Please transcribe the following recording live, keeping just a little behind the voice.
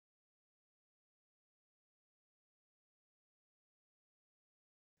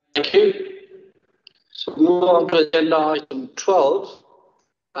Thank you. So move on to agenda item 12,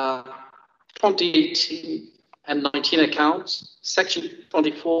 2018 and 19 accounts, section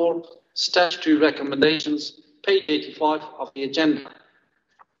 24, statutory recommendations, page 85 of the agenda.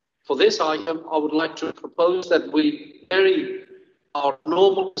 For this item, I would like to propose that we vary our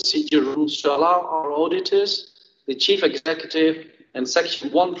normal procedure rules to allow our auditors, the chief executive, and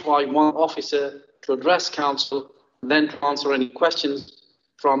section 151 officer to address council and then to answer any questions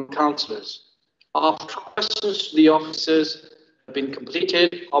from councillors. After questions to the officers have been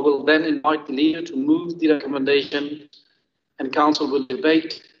completed, I will then invite the leader to move the recommendation, and council will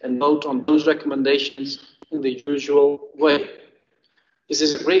debate and vote on those recommendations in the usual way. Is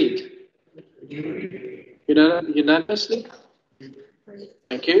this agreed? Unanimously?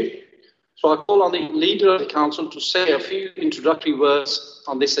 Thank you. So I call on the leader of the council to say a few introductory words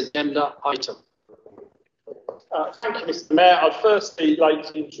on this agenda item. Thank you, Mr. Mayor. I'd firstly like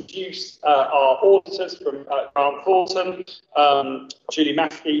to introduce our auditors from Thornton, Julie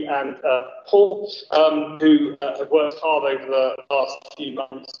Maskey and Paul, who have worked hard over the last few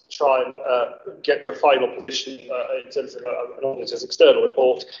months to try and get the final position in terms of an auditor's external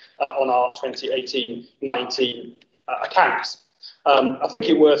report on our 2018-19 accounts. I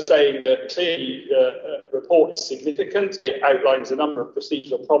think it's worth saying that clearly the report is significant. It outlines a number of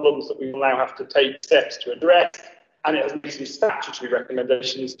procedural problems that we will now have to take steps to address, and it has made some statutory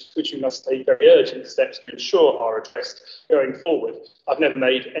recommendations which we must take very urgent steps to ensure are addressed going forward. I've never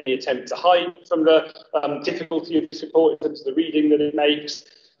made any attempt to hide from the difficulty of this report in terms of the reading that it makes,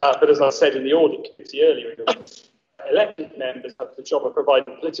 but as I said in the audit committee earlier in the week, elected members have the job of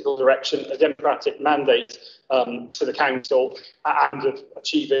providing political direction, a democratic mandate to the council, and of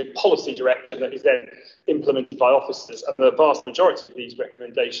achieving policy direction that is then implemented by officers. And the vast majority of these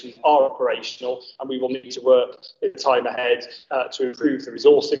recommendations are operational, and we will need to work in the time ahead to improve the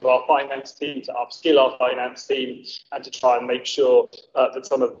resourcing of our finance team, to upskill our finance team, and to try and make sure that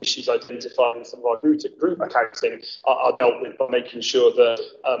some of the issues identified in some of our group accounting are dealt with by making sure that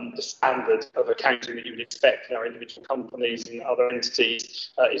the standard of accounting that you would expect in our individual companies and other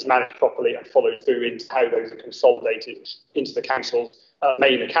entities is managed properly and followed through into how those are consolidated into the council's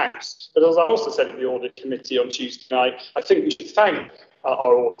main accounts. But as I also said in the audit committee on Tuesday night, I think we should thank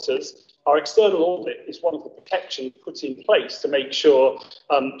our auditors. Our external audit is one of the protections put in place to make sure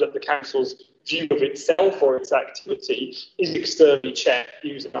that the council's view of itself or its activity is externally checked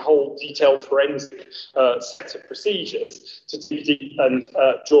using a whole detailed forensic set of procedures to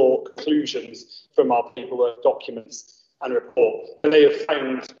draw conclusions from our paperwork, documents and report. And they have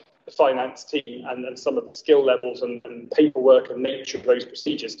found the finance team and some of the skill levels and paperwork and nature of those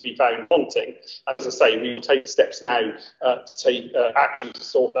procedures to be found wanting. As I say, we will take steps now to take action to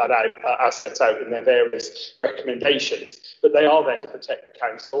sort that out as set out in their various recommendations. But they are there to protect the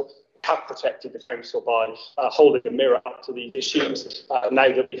council, have protected the council by holding a mirror up to these issues. Now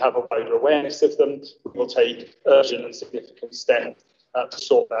that we have a wider awareness of them, we will take urgent and significant steps to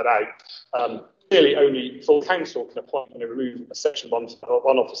sort that out. Clearly, only full council can appoint and remove a section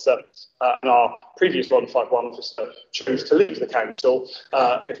 151 officer, and our previous 151 officer chose to leave the council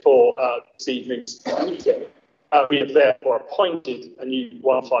before this evening's meeting. We have therefore appointed a new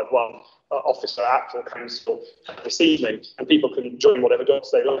 151 officer at full council this evening, and people can join whatever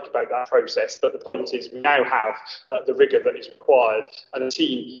dots they like about that process. But the point is, we now have the rigour that is required and a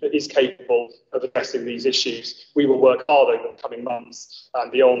team that is capable of addressing these issues. We will work hard over the coming months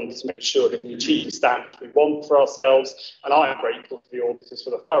and beyond to make sure that we achieve the standards we want for ourselves. And I am grateful to the auditors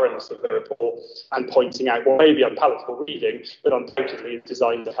for the thoroughness of the report and pointing out what may be unpalatable reading, but undoubtedly is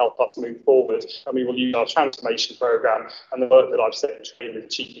designed to help us move forward. And we will use our transformation programme and the work that I've set between the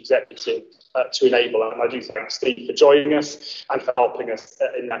chief executive to enable it. And I do thank Steve for joining us and for helping us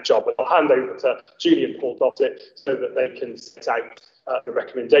in that job. But I'll hand over to Julie and Paul Dossett so that they can set out the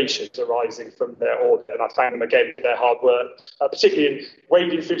recommendations arising from their audit. And I thank them again for their hard work, particularly in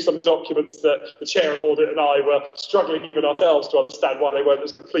wading through some documents that the chair of audit and I were struggling even ourselves to understand why they weren't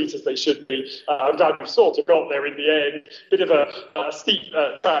as complete as they should be. I'm glad we've sort of got there in the end. Bit of a steep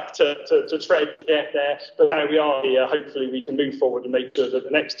track to tread to get there, but now we are here. Hopefully we can move forward and make sure that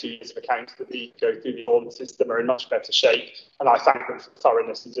the next 2 years of accounts that we go through the audit system are in much better shape. And I thank them for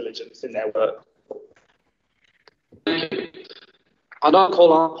thoroughness and diligence in their work. I now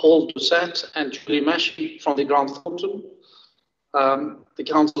call on Paul Doucette and Julie Maskey from the Ground Thornton, the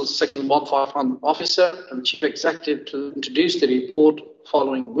Council's second 151 officer and Chief Executive, to introduce the report,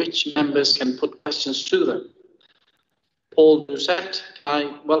 following which members can put questions to them. Paul Doucette,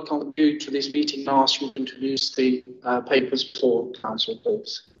 I welcome you to this meeting and ask you to introduce the papers for Council,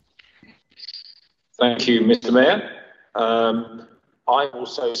 please. Thank you, Mr. Mayor. I will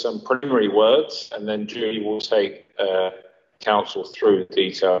say some preliminary words, and then Julie will take council through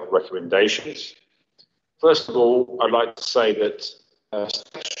detailed recommendations. First of all, I'd like to say that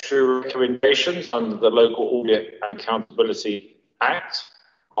statutory recommendations under the Local Audit and Accountability Act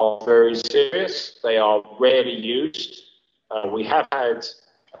are very serious. They are rarely used. We have had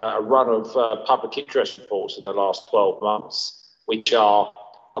a run of public interest reports in the last 12 months, which are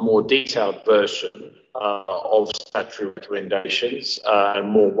a more detailed version of statutory recommendations and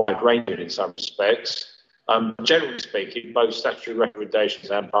more wide-ranging in some respects. Generally speaking, both statutory recommendations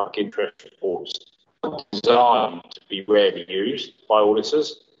and public interest reports are designed to be rarely used by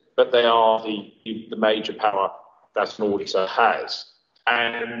auditors, but they are the major power that an auditor has.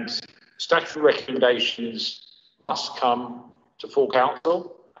 And statutory recommendations must come to full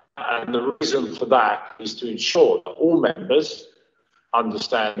council, and the reason for that is to ensure that all members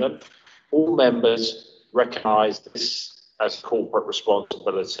understand them, all members recognise this as corporate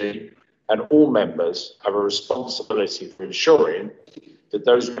responsibility, and all members have a responsibility for ensuring that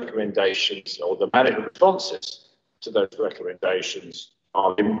those recommendations or the management responses to those recommendations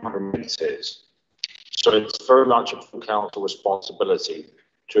are implemented. So it's very much a full council responsibility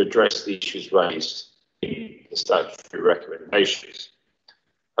to address the issues raised in the statutory recommendations.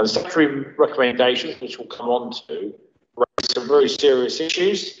 And statutory recommendations, which we'll come on to, raise some very serious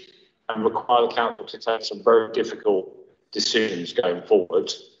issues and require the council to take some very difficult decisions going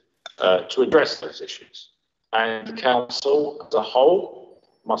forward to address those issues. And the council as a whole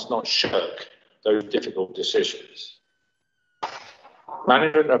must not shirk those difficult decisions.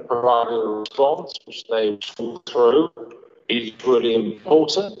 Management have provided a response which they talk through. It is really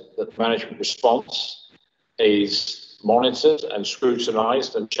important that the management response is monitored and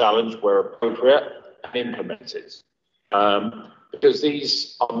scrutinised and challenged where appropriate and implemented. Because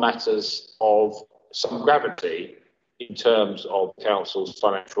these are matters of some gravity in terms of council's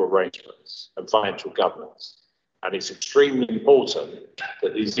financial arrangements and financial governance. And it's extremely important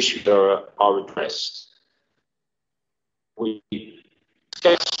that these issues are addressed. We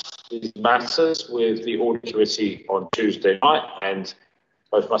discussed these matters with the Audit Committee on Tuesday night, and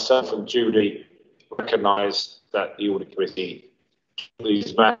both myself and Julie recognised that the Audit Committee took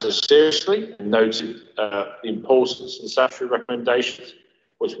these matters seriously and noted the importance of the statutory recommendations,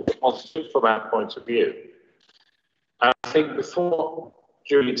 which were positive from our point of view. And I think before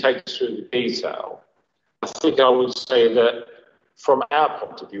Julie takes through the detail, I think I would say that from our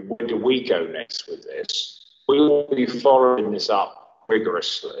point of view, where do we go next with this? We will be following this up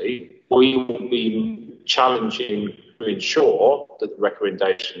rigorously. We will be challenging to ensure that the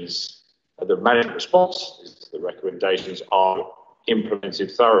recommendations, the management responses to the recommendations are implemented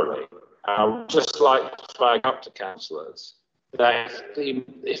thoroughly. I would just like to flag up to councillors that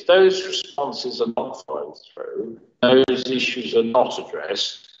if those responses are not followed through, those issues are not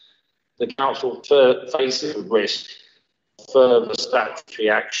addressed, the council faces the risk of further statutory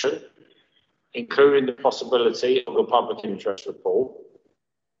action, including the possibility of a public interest report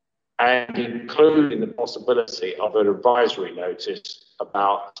and including the possibility of an advisory notice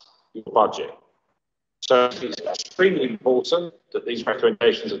about your budget. So it's extremely important that these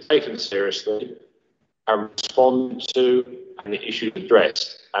recommendations are taken seriously and responded to and the issues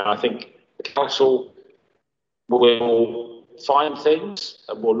addressed. And I think the council will find things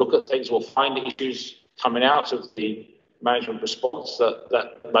and we'll look at things, we'll find issues coming out of the management response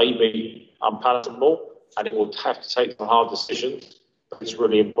that may be unpalatable, and it will have to take some hard decisions, but it's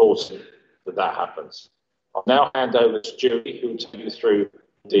really important that that happens. I'll now hand over to Julie, who will take you through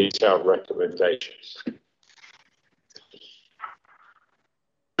detailed recommendations.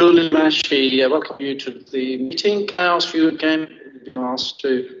 Julie Mashi, I welcome you to the meeting. Can I ask you again, you've been asked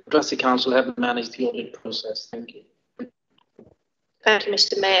to address the council, have managed the audit process. Thank you. Thank you,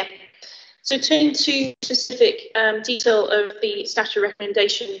 Mr. Mayor. So turning to specific detail of the statutory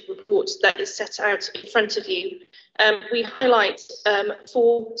recommendation report that is set out in front of you, we highlight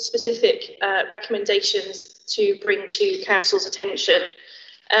 4 specific recommendations to bring to council's attention.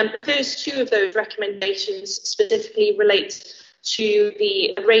 The first 2 of those recommendations specifically relate to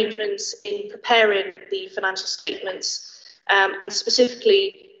the arrangements in preparing the financial statements,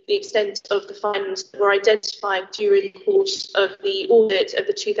 specifically the extent of the fines that were identified during the course of the audit of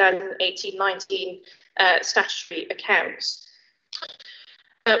the 2018-19 statutory accounts.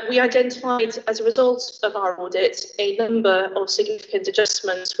 We identified, as a result of our audit, a number of significant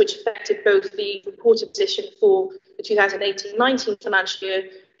adjustments which affected both the reported position for the 2018-19 financial year,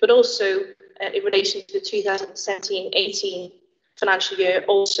 but also in relation to the 2017-18 financial year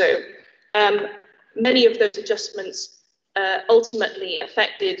also. Many of those adjustments ultimately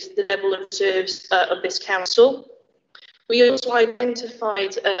affected the level of reserves of this council. We also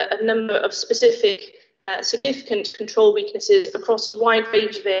identified a number of specific significant control weaknesses across a wide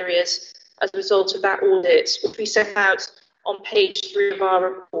range of areas as a result of that audit, which we set out on page 3 of our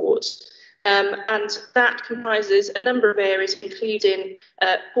report. And that comprises a number of areas, including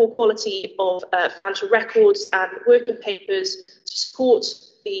poor quality of financial records and working papers to support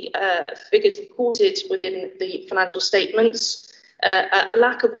the figures reported within the financial statements, a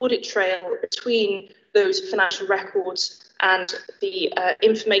lack of audit trail between those financial records and the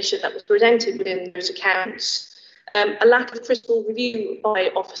information that was presented within those accounts, a lack of critical review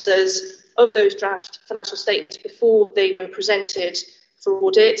by officers of those draft financial statements before they were presented for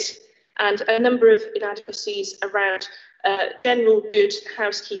audit, and a number of inadequacies around general good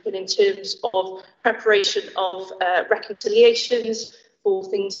housekeeping in terms of preparation of reconciliations for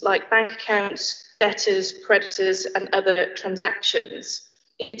things like bank accounts, debtors, creditors, and other transactions.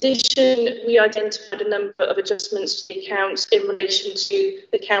 In addition, we identified a number of adjustments to the accounts in relation to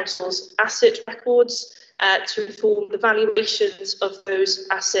the council's asset records to inform the valuations of those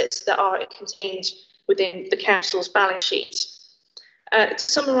assets that are contained within the council's balance sheet. To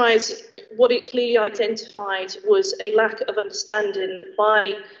summarise, what it clearly identified was a lack of understanding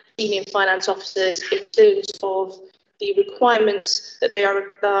by senior finance officers in terms of the requirements that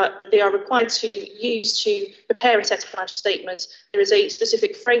they are required to use to prepare a set of financial statements. There is a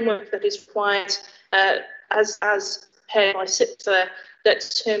specific framework that is required as prepared by SIPFA that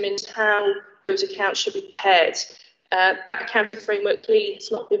determines how those accounts should be prepared. That accounting framework clearly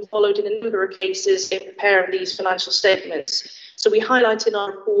has not been followed in a number of cases in preparing these financial statements. So we highlight in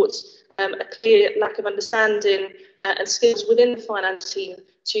our report a clear lack of understanding and skills within the finance team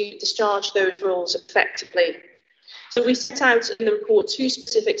to discharge those roles effectively. So we set out in the report 2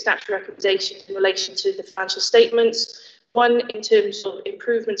 specific statutory recommendations in relation to the financial statements. One in terms of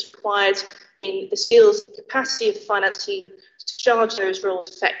improvements required in the skills and capacity of the finance team to discharge those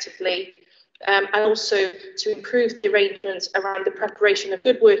roles effectively, and also to improve the arrangements around the preparation of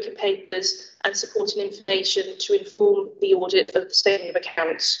good working papers and supporting information to inform the audit of the statement of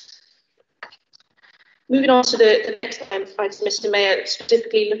accounts. Moving on to the next item, Mr. Mayor,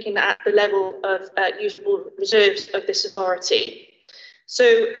 specifically looking at the level of usable reserves of this authority.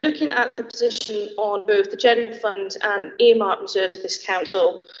 So looking at the position on both the general fund and earmark reserves of this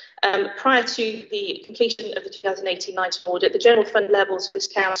council, prior to the completion of the 2018-19 audit, the general fund levels of this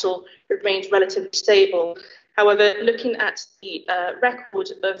council remained relatively stable. However, looking at the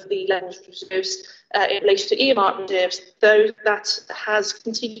record of the levels of reserves in relation to earmark reserves, though that has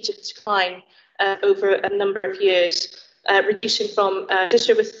continued to decline over a number of years, reducing from just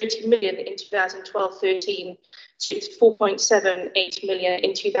over 30 million in 2012-13 to 4.78 million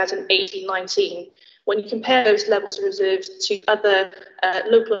in 2018-19. When you compare those levels of reserves to other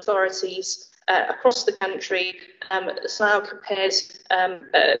local authorities across the country, Slough compares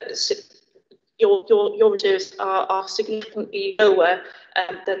your reserves are significantly lower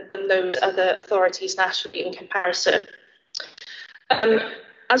than those other authorities nationally in comparison.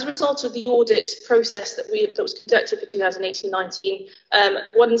 As a result of the audit process that was conducted for 2018-19,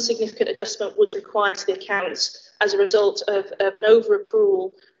 one significant adjustment was required to the accounts as a result of an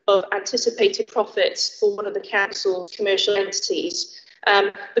over-accrual of anticipated profits for one of the council's commercial entities.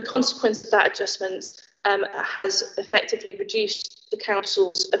 The consequence of that adjustment has effectively reduced the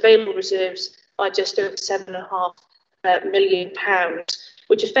council's available reserves by just over £7.5 million,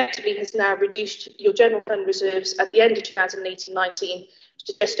 which effectively has now reduced your general fund reserves at the end of 2018-19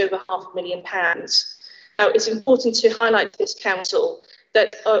 to just over £500,000. Now, it's important to highlight to this council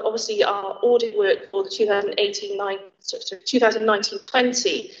that obviously our audit work for the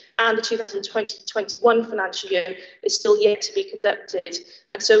 2019-20 and the 2020-21 financial year is still yet to be conducted.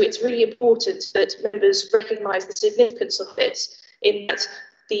 And so it's really important that members recognise the significance of this, in that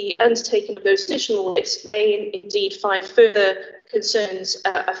the undertaking of those additional audits may indeed find further concerns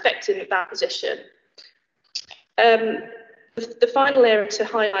affecting that position. The final area to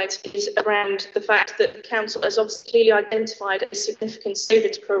highlight is around the fact that the council has obviously clearly identified a significant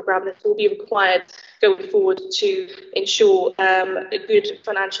savings programme that will be required going forward to ensure a good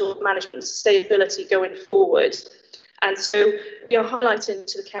financial management sustainability going forward. And so we are highlighting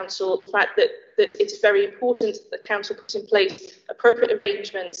to the council the fact that it's very important that the council puts in place appropriate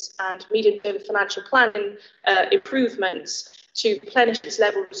arrangements and medium-term financial planning improvements to replenish its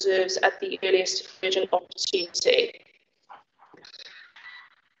level of reserves at the earliest urgent opportunity.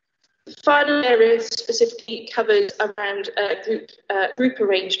 The final area specifically covers around group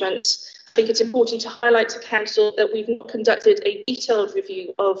arrangements, I think it's important to highlight to Council that we've not conducted a detailed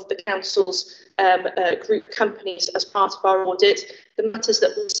review of the Council's group companies as part of our audit. The matters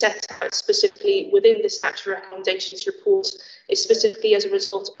that we set out specifically within the statutory recommendations report is specifically as a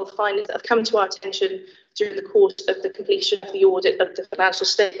result of findings that have come to our attention during the course of the completion of the audit of the financial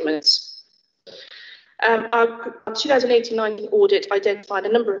statements. Our 2018-19 audit identified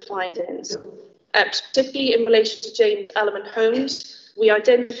a number of findings, specifically in relation to James Ellerman Homes. We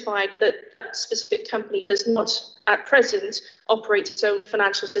identified that a specific company does not at present operate its own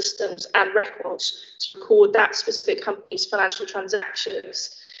financial systems and records to record that specific company's financial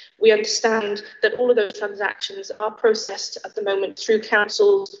transactions. We understand that all of those transactions are processed at the moment through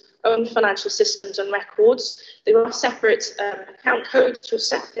Council's own financial systems and records. There are separate account codes to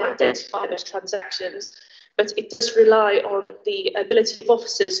separately identify those transactions, but it does rely on the ability of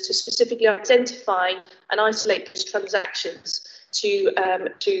officers to specifically identify and isolate those transactions to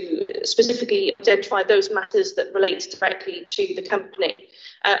specifically identify those matters that relate directly to the company.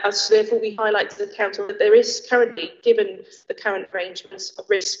 So therefore, we highlight to the Council that there is currently, given the current arrangements, a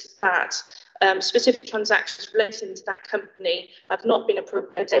risk that specific transactions relating to that company have not been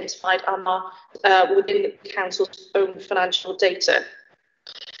appropriately identified and are within the Council's own financial data.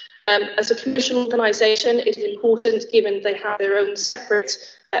 As a commercial organisation, it is important, given they have their own separate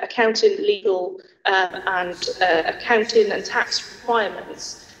accounting, legal and accounting and tax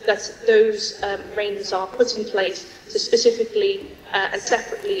requirements, that those arrangements are put in place to specifically and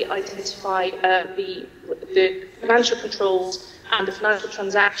separately identify the financial controls and the financial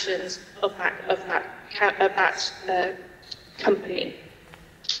transactions of that company.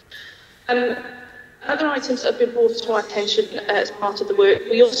 Other items that have been brought to our attention as part of the work,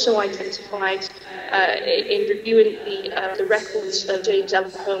 we also identified in reviewing the records of James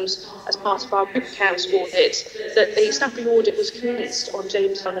Ellerman Homes as part of our group accounts audit, that the statutory audit was commenced on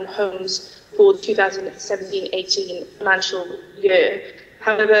James Ellerman Homes for the 2017-18 financial year.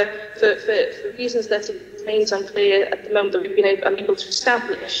 However, for reasons that it remains unclear at the moment that we've been unable to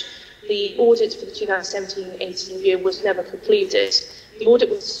establish, the audit for the 2017-18 year was never concluded. The audit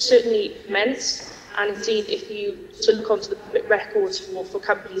was certainly commenced, and indeed, if you look onto the public records for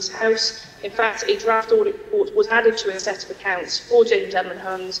Companies House, in fact, a draft audit report was added to a set of accounts for James Ellerman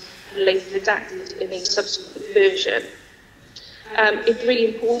Homes and later redacted in a subsequent version. It's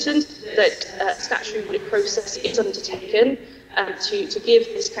really important that statutory audit process is undertaken to give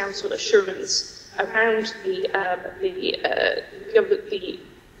this Council assurance around the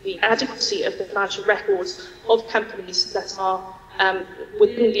adequacy of the financial records of companies that are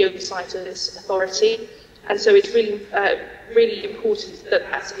within the oversight of this authority, and so it's really, really important that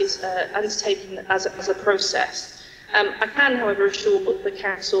that is undertaken as a process. I can, however, assure the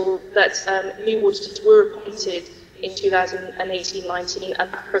Council that new auditors were appointed in 2018-19,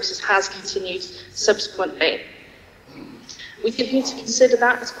 and that process has continued subsequently. We did need to consider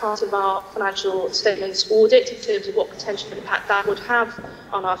that as part of our financial statements audit in terms of what potential impact that would have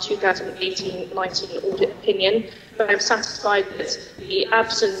on our 2018-19 audit opinion, but I'm satisfied that the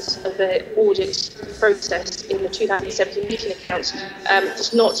absence of an audit process in the 2017-18 accounts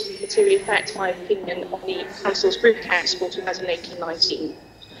does not materially affect my opinion on the Council's group accounts for 2018-19.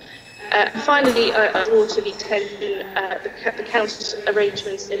 Finally, I draw to the attention the Council's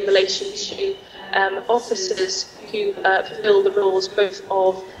arrangements in relation to officers who fulfil the roles both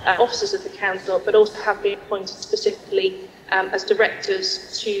of officers of the Council, but also have been appointed specifically as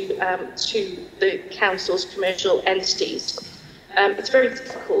directors to the Council's commercial entities. It's very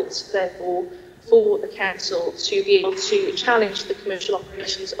difficult, therefore, for the Council to be able to challenge the commercial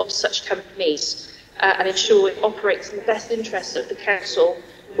operations of such companies and ensure it operates in the best interests of the Council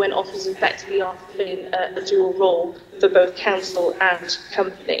when officers effectively are fulfilling a dual role for both Council and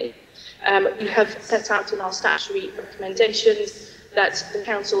company. We have set out in our statutory recommendations that the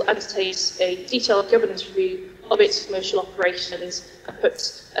Council undertakes a detailed governance review of its commercial operations and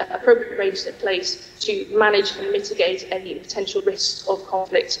puts appropriate arrangements in place to manage and mitigate any potential risks of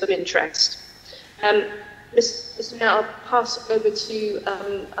conflict of interest. Mr. Mayor, I'll pass over to,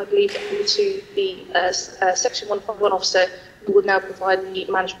 I believe, to the Section 151 officer who will now provide the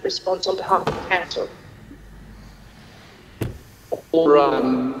management response on behalf of the Council.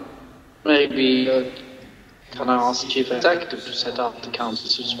 Or maybe can I ask the Chief Executive to set up the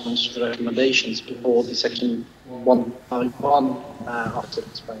Council's response to the recommendations before the Section 151 after its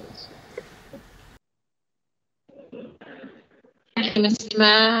explains. Thank you, Mr.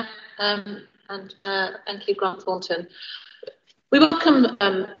 Mayor, and thank you, Grant Thornton. We welcome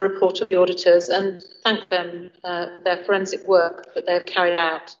the report of the auditors and thank them for their forensic work that they have carried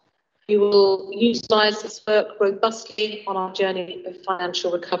out. We will utilise this work robustly on our journey of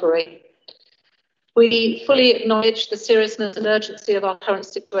financial recovery. We fully acknowledge the seriousness and urgency of our current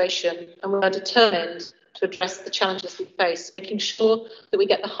situation, and we are determined to address the challenges we face, making sure that we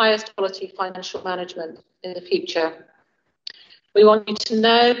get the highest quality financial management in the future. We want you to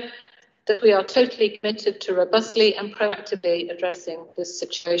know that we are totally committed to robustly and proactively addressing this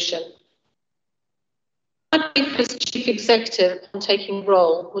situation. My brief as Chief Executive on taking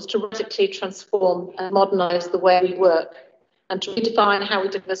role was to radically transform and modernise the way we work and to redefine how we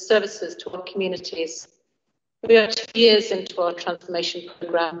deliver services to our communities. We are 2 years into our transformation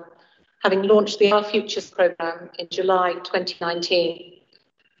programme, having launched the Our Futures programme in July 2019.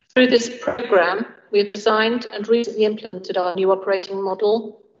 Through this programme, we have designed and recently implemented our new operating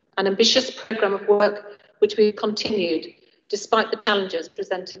model, an ambitious programme of work which we have continued despite the challenges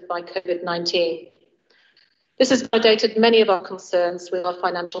presented by COVID-19. This has validated many of our concerns with our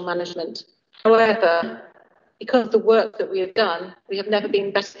financial management. However, because of the work that we have done, we have never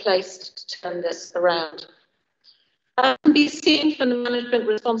been better placed to turn this around. As can be seen from the management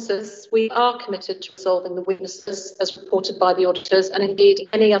responses, we are committed to resolving the weaknesses as reported by the auditors and indeed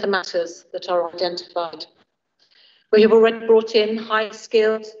any other matters that are identified. We have already brought in highly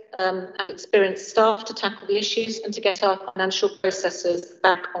skilled and experienced staff to tackle the issues and to get our financial processes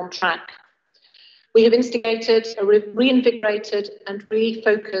back on track. We have instigated a reinvigorated and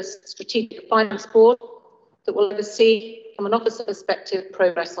refocused strategic finance board that will oversee, from an officer perspective,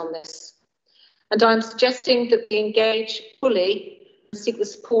 progress on this. And I'm suggesting that we engage fully and seek the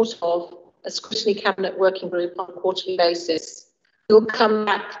support of a scrutiny cabinet working group on a quarterly basis. We will come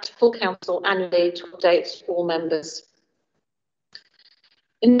back to full council annually to update all members.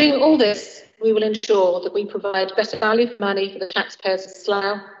 In doing all this, we will ensure that we provide better value for money for the taxpayers of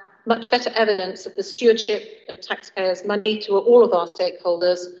Slough, much better evidence of the stewardship of taxpayers' money to all of our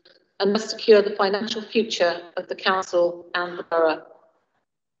stakeholders, and must secure the financial future of the council and the borough.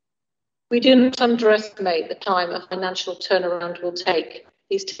 We do not underestimate the time a financial turnaround will take.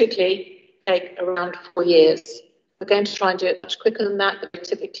 These typically take around 4 years. We're going to try and do it much quicker than that, but they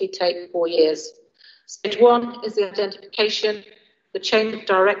typically take 4 years. Stage 1 is the identification, the change of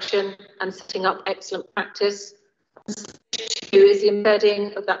direction, and setting up excellent practice. Stage 2 is the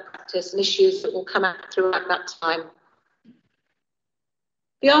embedding of that practice and issues that will come out throughout that time.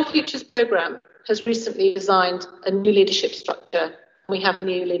 The Our Futures programme has recently designed a new leadership structure. We have a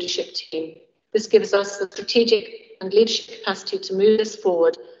new leadership team. This gives us the strategic and leadership capacity to move this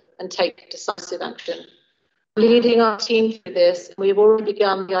forward and take decisive action. Leading our team through this, we have already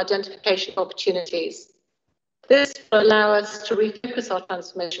begun the identification of opportunities. This will allow us to refocus our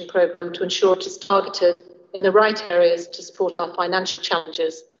transformation programme to ensure it is targeted in the right areas to support our financial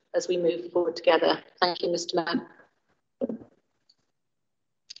challenges as we move forward together. Thank you, Mr. Mayor.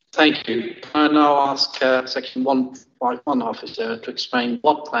 Thank you. I now ask Section 151 officer to explain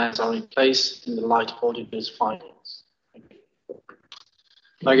what plans are in place in the light of auditor's findings.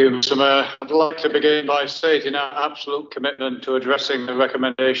 Thank you, Mr. Mayor. I'd like to begin by stating our absolute commitment to addressing the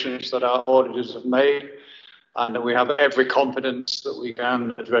recommendations that our auditors have made, and that we have every confidence that we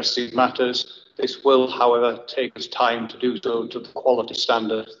can address these matters. This will, however, take us time to do so to the quality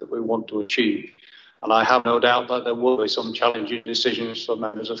standards that we want to achieve. And I have no doubt that there will be some challenging decisions for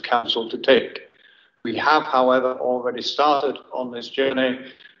members of council to take. We have, however, already started on this journey,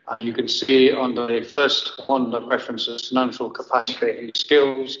 and you can see under the first one that references financial capacity and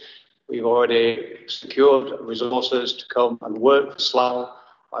skills, we've already secured resources to come and work for Slough.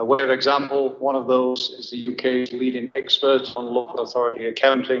 By way of example, one of those is the UK's leading expert on local authority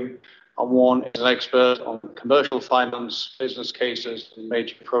accounting, and one is an expert on commercial finance, business cases, and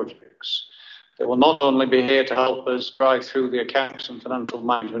major projects. They will not only be here to help us drive through the accounts and financial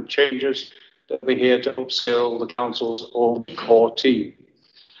management changes, they'll be here to upskill the council's own core team.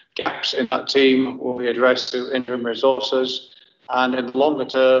 Gaps in that team will be addressed through interim resources, and in the longer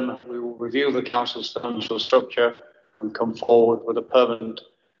term, we will review the council's financial structure and come forward with a permanent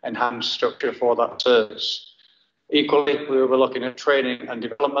enhanced structure for that service. Equally, we will be looking at training and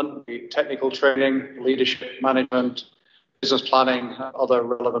development, be it technical training, leadership management, business planning, and other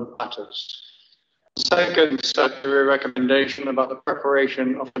relevant matters. Second statutory recommendation about the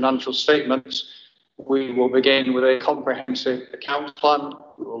preparation of financial statements. We will begin with a comprehensive accounts plan.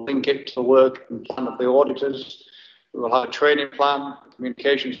 We will link it to the work and plan of the auditors. We will have a training plan, a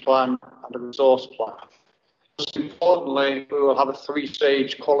communications plan, and a resource plan. Most importantly, we will have a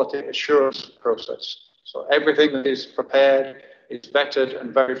 3-stage quality assurance process. So everything that is prepared is vetted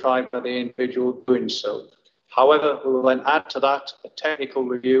and verified by the individual doing so. However, we will then add to that a technical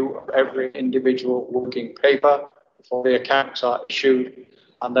review of every individual working paper before the accounts are issued,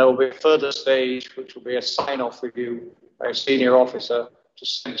 and there will be a further stage which will be a sign-off review by a senior officer to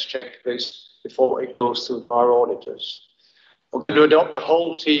sense check this before it goes through our auditors. We're going to adopt a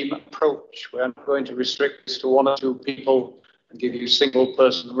whole team approach. We're not going to restrict this to one or two people and give you single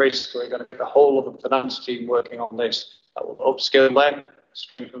person risk. We're going to get the whole of the finance team working on this. That will upskill them,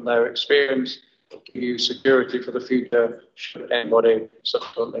 strengthen their experience, give you security for the future should anybody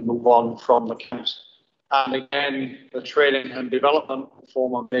subsequently move on from the council. And again, the training and development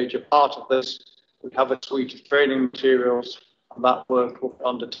form a major part of this. We have a suite of training materials and that work will be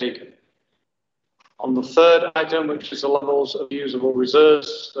undertaken. On the third item, which is the levels of usable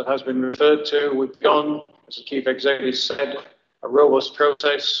reserves that has been referred to, we've begun, as the Chief Executive said, a robust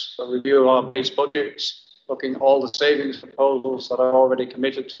process for review of our base budgets, looking at all the savings proposals that are already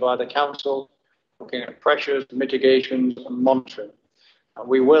committed to by the Council, looking at pressures, mitigations and monitoring. And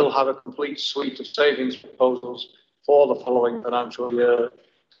we will have a complete suite of savings proposals for the following financial year.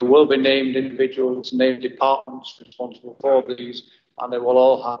 There will be named individuals, named departments responsible for these, and they will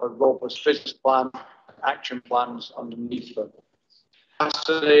all have a robust business plan and action plans underneath them. As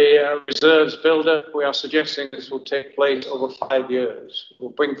to the reserves build-up, we are suggesting this will take place over 5 years.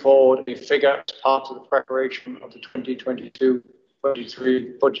 We'll bring forward a figure as part of the preparation of the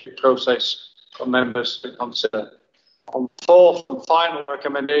 2022-23 budget process for members to consider. On the fourth and final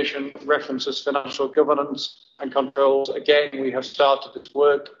recommendation references financial governance and controls. Again, we have started this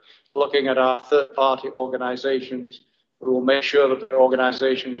work looking at our third-party organisations. We will make sure that the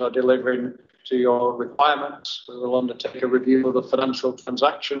organisations are delivering to your requirements. We will undertake a review of the financial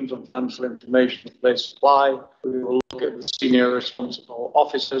transactions and financial information that they supply. We will look at the senior responsible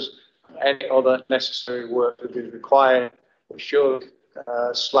officers and any other necessary work that is required. We should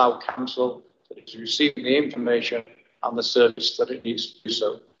Slough Council that is receiving the information and the service that it needs to do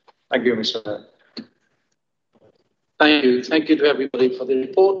so. Thank you, Mr. Mayor. Thank you. Thank you to everybody for the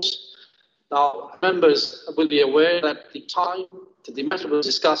reports. Now, members will be aware that the time that the matter was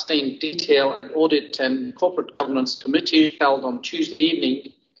discussed in detail at Audit and Corporate Governance Committee held on Tuesday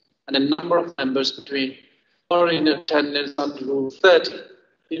evening, and a number of members are in attendance under Rule 30.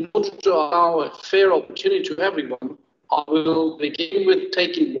 In order to allow a fair opportunity to everyone, I will begin with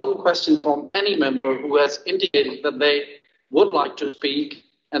taking one question from any member who has indicated that they would like to speak,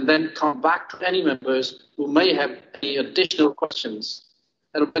 and then come back to any members who may have any additional questions.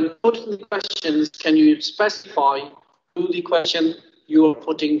 And when putting the questions, can you specify who the question you are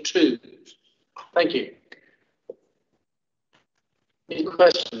putting to? Thank you. Any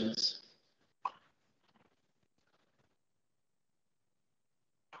questions?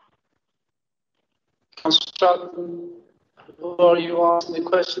 Councillor, who are you asking the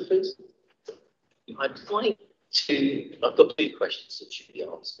question, please? I'd like to, I've got two questions that should be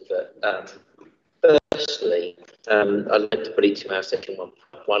answered, but firstly, I'd like to put it to our second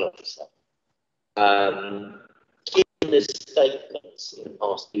one officer. Given the statements in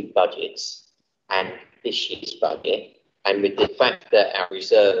past two budgets and this year's budget, and with the fact that our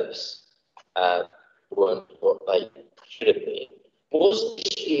reserves weren't what they should have been, was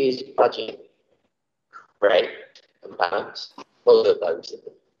this year's budget correct and balanced? Both of those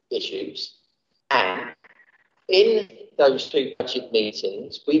issues. And in those two budget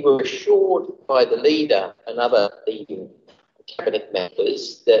meetings, we were assured by the leader and other leading cabinet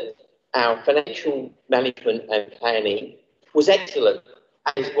members that our financial management and planning was excellent,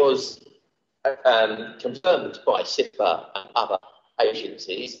 as was confirmed by SIPA and other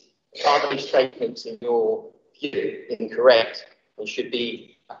agencies. Are those statements, in your view, incorrect and should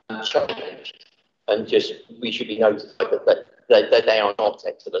be challenged? And just we should be notified that they are not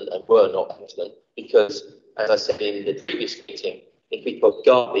excellent and were not excellent, because, as I said in the previous meeting, if we put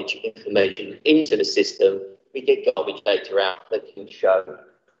garbage information into the system, we get garbage data out that can show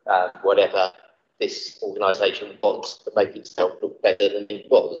whatever this organisation wants to make itself look better than it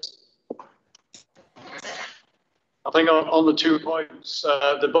was. I think on the 2 points,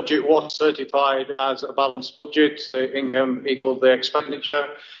 the budget was certified as a balanced budget. The income equaled the expenditure.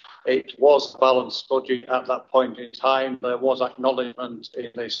 It was a balanced budget at that point in time. There was acknowledgement in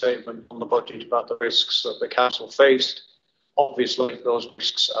the statement on the budget about the risks that the council faced. Obviously, those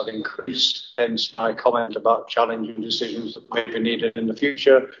risks have increased, hence my comment about challenging decisions that may be needed in the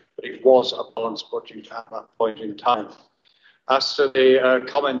future, but it was a balanced budget at that point in time. As to the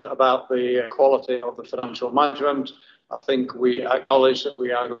comment about the quality of the financial management, I think we acknowledge that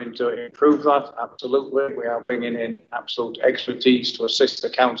we are going to improve that, absolutely. We are bringing in absolute expertise to assist the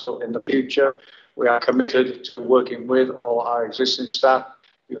council in the future. We are committed to working with all our existing staff.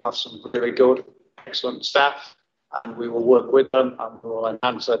 We have some really good, excellent staff, and we will work with them and we will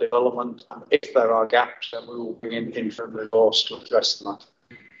enhance their development. And if there are gaps, then we will bring in interim resource to address them.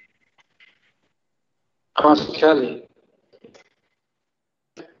 Councillor Kelly.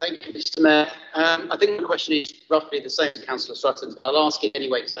 Thank you, Mr. Mayor. I think the question is roughly the same as Councillor Sutton. I'll ask it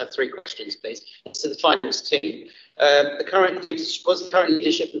anyway because I have 3 questions, please. It's to the finance team. Was the current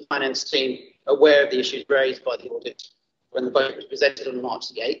leadership and finance team aware of the issues raised by the audit when the budget was presented on March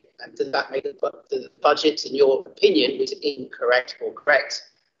the 8th? And did that make the budget, in your opinion, was incorrect or correct?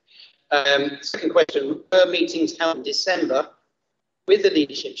 Second question, were meetings held in December with the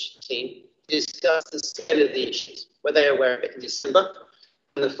leadership team to discuss the scale of the issues? Were they aware of it in December?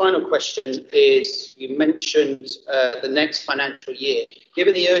 And the final question is, you mentioned the next financial year.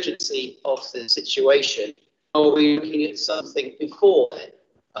 Given the urgency of the situation, are we looking at something before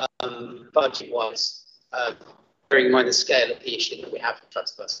then, budget-wise, bearing in mind the scale of the issue that we have in front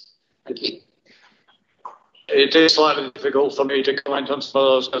of us? Thank you. It is slightly difficult for me to comment on some of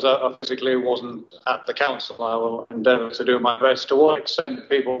those because I physically wasn't at the council. I will endeavour to do my best. To what extent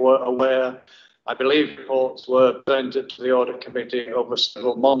people were aware, I believe reports were presented to the audit committee over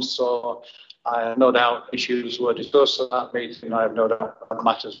several months, so I have no doubt issues were discussed at that meeting. I have no doubt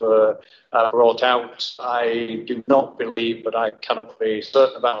matters were brought out. I do not believe, but I cannot be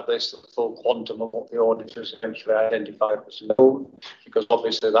certain about this, that the full quantum of what the auditors eventually identified was known, because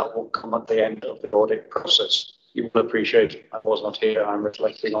obviously that will come at the end of the audit process. You will appreciate I was not here. I'm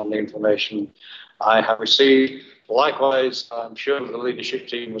reflecting on the information I have received. Likewise, I'm sure the leadership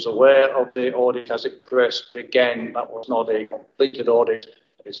team was aware of the audit as it progressed. Again, that was not a completed audit.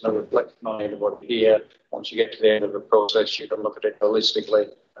 There's no reflection on anybody here. Once you get to the end of the process, you can look at it holistically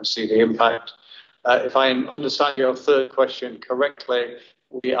and see the impact. If I understand your third question correctly,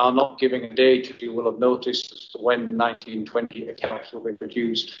 we are not giving a date, you will have noticed, as to when 1920 accounts will be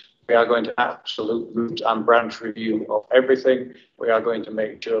produced. We are going to absolute root and branch review of everything. We are going to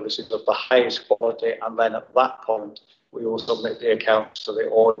make sure this is of the highest quality, and then at that point, we will submit the accounts to the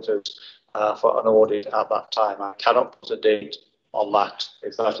auditors for an audit at that time. I cannot put a date on that,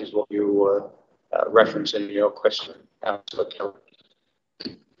 if that is what you were referencing in your question, Councillor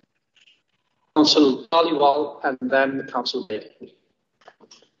Kelly. Councillor Dhaliwal and then Councillor Bailey.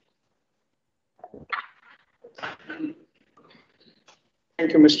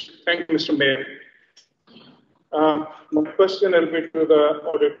 Thank you, Mr. Mayor. My question will be to the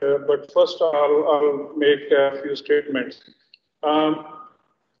auditor, but first I'll make a few statements. The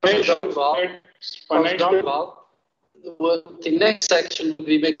next section will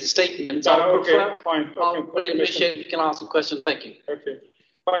be make the statement. Okay, fine. I appreciate you can ask the question. Thank you. Okay.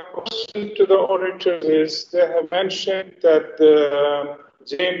 My question to the auditors is, they have mentioned that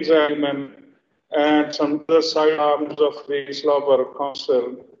James Elman and some other side arms of the Slough Borough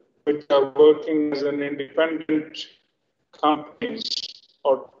Council, which are working as an independent companies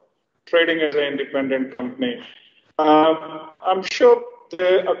or trading as an independent company. I'm sure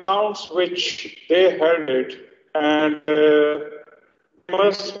the accounts which they held it and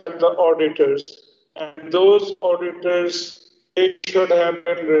must have the auditors, and those auditors, they should have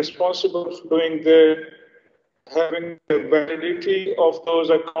been responsible for doing having the validity of those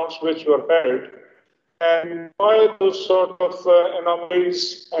accounts which were held, and why those sort of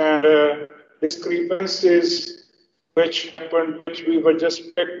anomalies and discrepancies which happened, which we were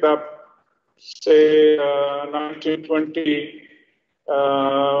just picked up, say 1920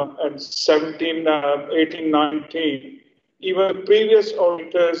 and 17, 18, 19. Even previous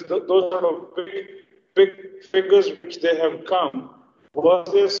auditors, those sort of big figures which they have come, was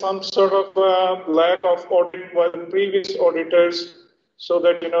there some sort of lack of audit by the previous auditors, so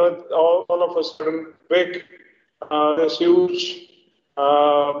that, you know, all of a sudden big, this huge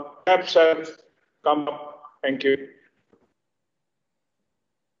gaps have come up? Thank you.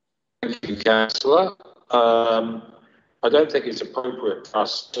 Thank you, Councillor. I don't think it's appropriate for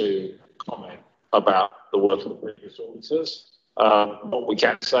us to comment about the work of the previous auditors. What we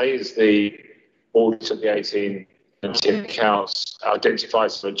can say is the audit of the 18 accounts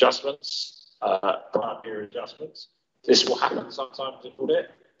identifies some adjustments, prior period adjustments. This will happen sometimes in audit,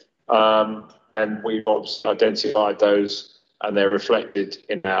 and we've obviously identified those, and they're reflected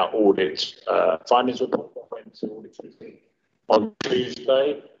in our audit findings report that went to audit committee on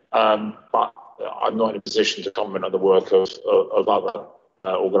Tuesday. But I'm not in a position to comment on the work of other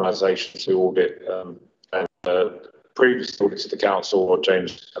organisations who audit previous audits of the council or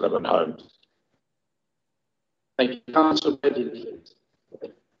James Elman Homes. Thank you, Councillor Bailey.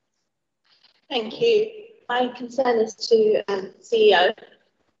 Thank you. My concern is to CEO,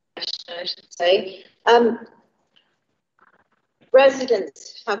 I should say.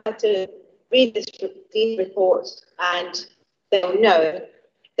 Residents have had to read these reports, and they'll know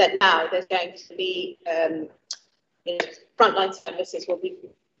that now there's going to be, frontline services will be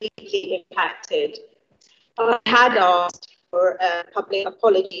deeply impacted. I had asked for a public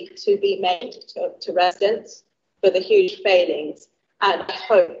apology to be made to residents for the huge failings, and I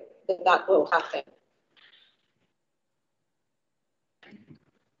hope that that will happen.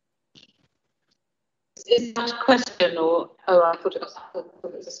 Is that a question or? Oh, I thought it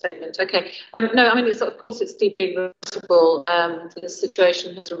was a statement. Okay. No, I mean, of course it's deeply regrettable. The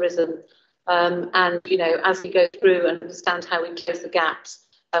situation has arisen, and you know, as we go through and understand how we close the gaps,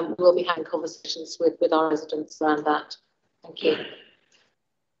 we'll be having conversations with our residents around that. Thank you.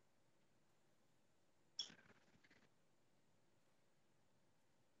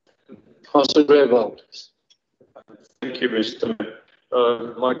 Councillor Graybold. Thank you, Mr.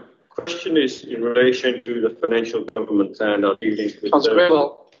 Mayor. My question is in relation to the financial government and our dealings with. Councillor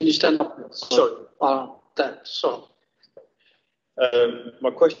Graybold, can you stand up? Sorry. Sorry. My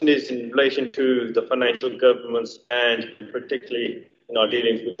question is in relation to the financial governments and particularly in our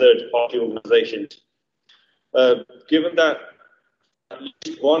dealings with third-party organisations. Given that at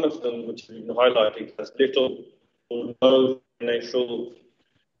least one of them, which we've been highlighting, has little or no financial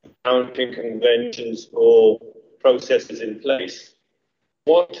accounting conventions or processes in place,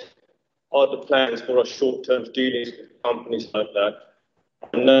 what are the plans for our short-term dealings with companies like that?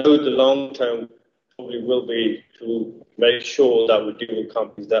 I know the long-term probably will be to make sure that we deal with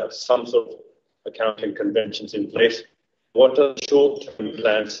companies that have some sort of accounting conventions in place. What are the short-term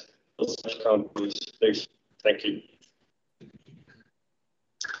plans for such companies, please? Thank you.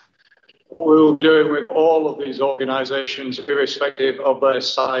 We'll do it with all of these organisations, irrespective of their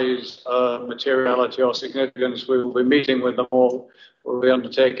size, materiality or significance. We will be meeting with them all. We'll be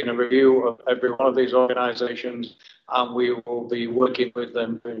undertaking a review of every one of these organisations, and we will be working with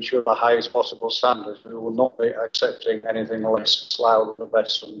them to ensure the highest possible standards. We will not be accepting anything less than the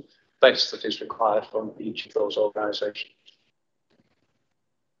best that is required from each of those organisations.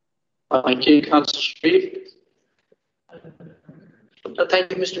 Thank you, Councillor Street.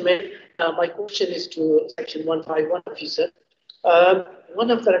 Thank you, Mr. Mayor. My question is to Section 151 officer. One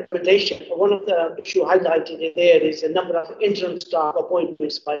of the recommendations, one of the issue highlighted there is a number of interim staff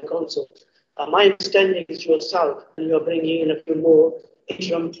appointments by council. My understanding is yourself, and you're bringing in a few more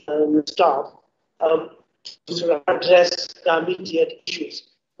interim staff to sort of address the immediate issues.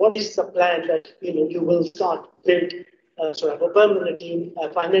 What is the plan that you will start build sort of a permanent team,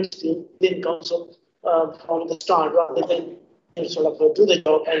 a finance team within council from the start, rather than sort of do the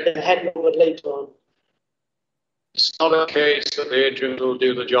job and then hand over later on? It's not a case that the interims will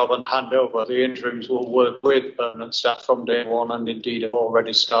do the job and hand over. The interims will work with permanent staff from day one, and indeed have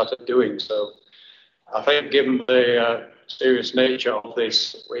already started doing so. I think given the serious nature of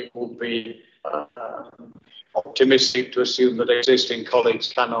this, it would be optimistic to assume that existing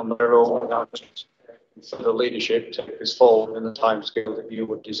colleagues can on their own, for the leadership, take this forward in the timescale that you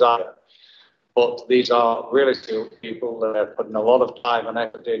would desire. But these are really skilled people that are putting a lot of time and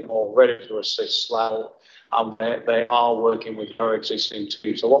effort in already to assist Slough, and they are working with our existing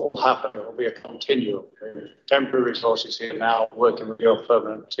team. So what will happen? It will be a continuum. Temporary resources here now, working with your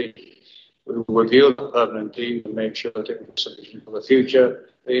permanent team. We will review the permanent team and make sure that it is sufficient for the future.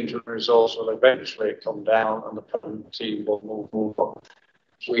 The interim resource will eventually come down, and the permanent team will move on.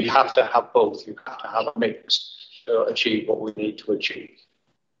 We have to have both. You have to have a mix to achieve what we need to achieve.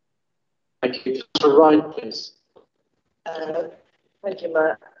 Thank you. Mr. Wright, please. Thank you,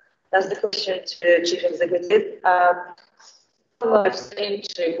 Matt. That's the question to the Chief Executive. I've seen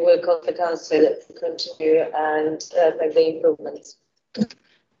to work on the council to continue and make the improvements.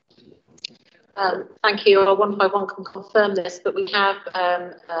 Thank you. Our 151 can confirm this, but we have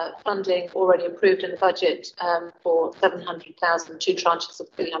funding already approved in the budget for 700,000, two tranches of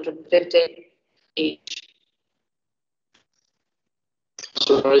 350 each.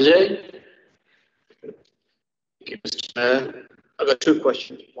 Mr. Rajay. Thank you, Mr. Mayor. I've got two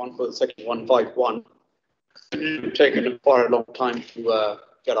questions. One for the Section 151. It's taken quite a long time to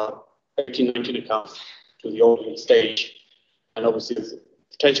get our 18-19 accounts to the auditing stage, and obviously there's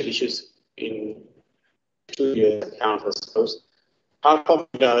potential issues in 2 years accounts, I suppose. How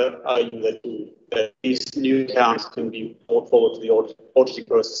confident are you that these new accounts can be brought forward to the auditing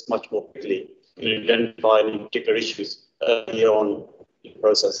process much more quickly and identify any particular issues earlier on in the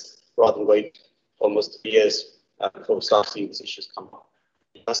process, rather than wait almost 3 years before we start seeing these issues come up?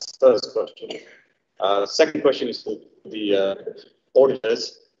 That's the first question. Second question is for the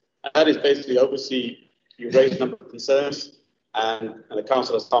auditors, and that is basically, obviously, you raised a number of concerns, and the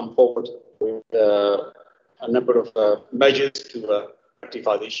council has come forward with a number of measures to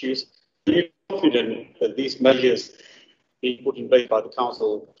rectify the issues. Are you confident that these measures being put in place by the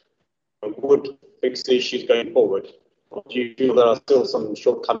council would fix the issues going forward? Or do you feel there are still some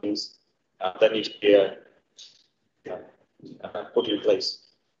shortcomings that need to be put in place.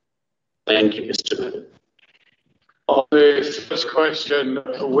 Thank you, Mr. Bennett. On the first question,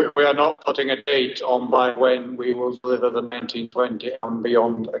 we are not putting a date on by when we will deliver the 1920 and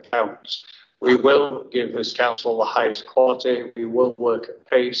beyond accounts. We will give this council the highest quality. We will work at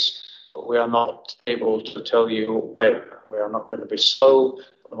pace, but we are not able to tell you when. We are not going to be slow.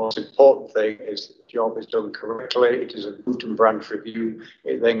 The most important thing is that the job is done correctly. It is a root and branch review.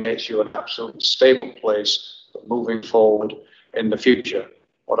 It then gets you an absolutely stable place for moving forward in the future.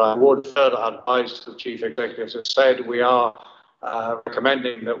 What I would further advise to the Chief Executive, as I said, we are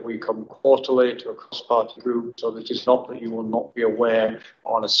recommending that we come quarterly to a cross-party group, so that it's not that you will not be aware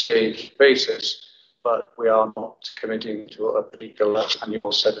on a staged basis, but we are not committing to a particular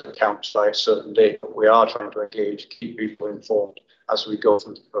annual set of accounts by a certain date. But we are trying to engage, keep people informed as we go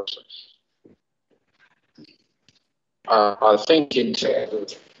through the process. I think in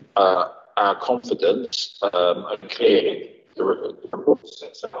terms of our confidence, and clearly the report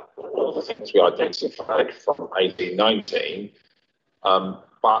sets out all the things we identified from 1819,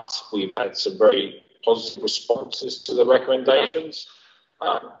 but we've had some very positive responses to the recommendations.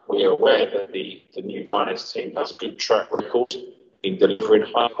 We are aware that the new finance team has a good track record in delivering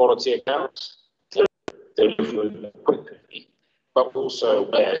high quality accounts, delivering them quickly, but we're also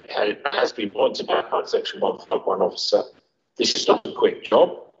aware, and it has been pointed out by Section 151 officer, this is not a quick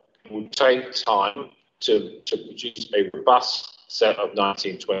job. It will take time to produce a robust set of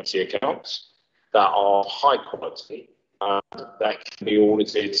 1920 accounts that are high quality, that can be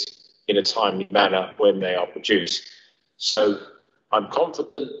audited in a timely manner when they are produced. So I'm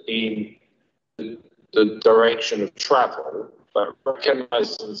confident in the direction of travel, but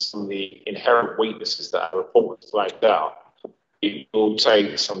recognising some of the inherent weaknesses that our report has flagged out, it will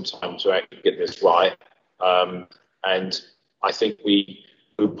take some time to actually get this right. And I think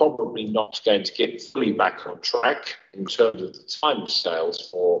we're probably not going to get fully back on track in terms of the timescales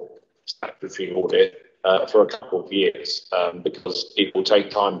for statutory audit for a couple of years, because it will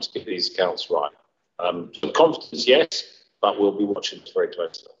take time to get these accounts right. So confidence, yes, but we'll be watching this very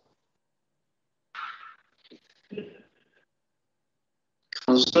closely.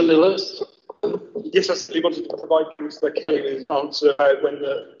 Councillor Lewis. Yes, I simply wanted to provide Councillor Kelly with an answer about when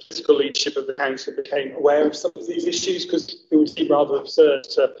the political leadership of the council became aware of some of these issues, because it would seem rather absurd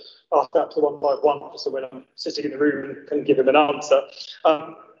to ask that to 151 officer when I'm sitting in the room and can give him an answer.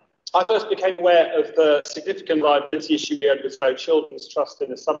 I first became aware of the significant liability issue we had with Slough Children's Trust in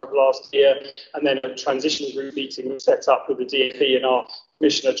the summer of last year, and then a transition group meeting was set up with the DFE and our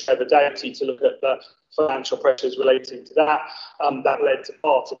Commissioner Trevor Doughty to look at the financial pressures relating to that. That led to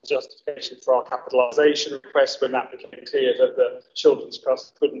part of the justification for our capitalisation request when that became clear that the Children's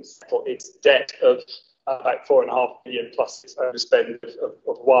Trust couldn't settle its debt of about £4.5 million plus its overspend of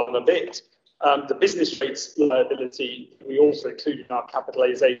 1 and a bit. The business rates liability we also included in our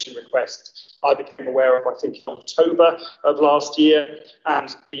capitalisation request. I became aware of, I think, in October of last year,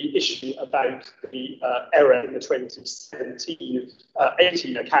 and the issue about the error in the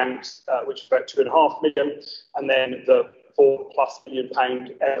 2017-18 accounts, which was about £2.5 million, and then the £4+ million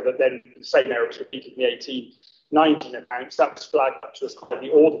error, but then the same error was repeated in the 18-19 accounts. That was flagged up to us by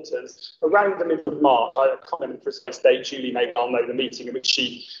the auditors around the middle of March. I can't remember the precise date. Julie may well know the meeting in which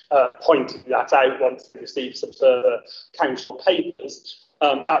she pointed that out once we received some further council papers.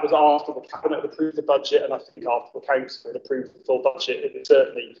 That was after the Cabinet had approved the budget, and I think after the Council had approved the full budget, it was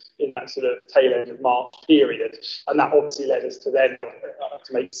certainly in that sort of tail end of March period. And that obviously led us to then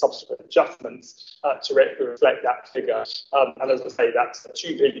to make subsequent adjustments to reflect that figure. And as I say, that's a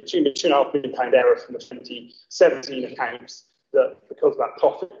 £2.5 million error from the 2017 accounts, that because that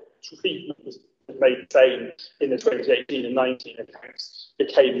profit treatment was made the same in the 2018 and 19 accounts,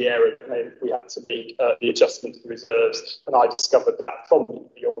 became the error, and we had to make the adjustment to the reserves, and I discovered that from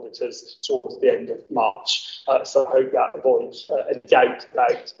the auditors towards the end of March. So I hope that avoids a doubt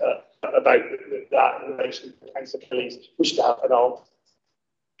about that in relation to Councillor Kelly's wish to have an answer.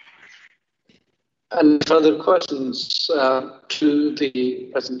 And further questions to the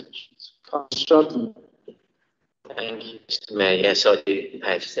presentations? Councillor. Thank you, Mr. Mayor. Yes, I do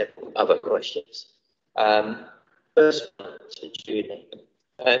have several other questions. First one to Julie.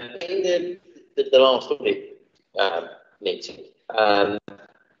 In the last audit meeting, a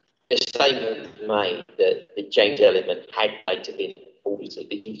statement was made that the James element had later been audited,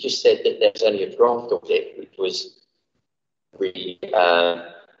 but you just said that there was only a draft audit which was really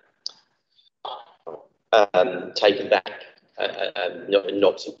taken back, not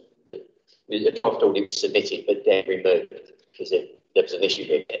the draft audit was submitted but then removed because there was an issue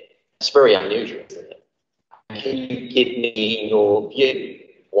with it. That's very unusual, isn't it? Can you give me, in your view,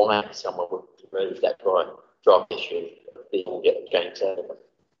 why someone would remove that draft issue the audit of James Elliman.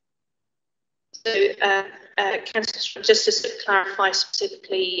 So, Councillor, just to sort of clarify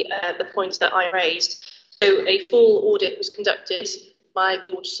specifically the points that I raised. So, a full audit was conducted by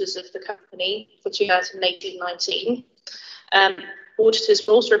the auditors of the company for 2018-19. Auditors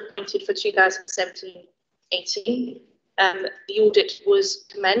were also appointed for 2017-18. The audit was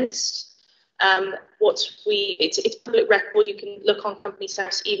commenced. It's public record. You can look on Companies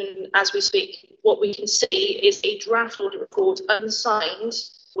House even as we speak. What we can see is a draft audit report unsigned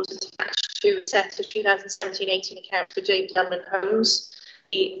was attached to a set of 2017-18 accounts for James Elliman Homes.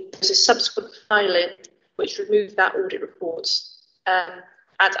 There was a subsequent filing which removed that audit report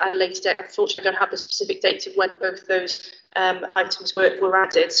at a later date. Unfortunately, I don't have the specific date of when both those items were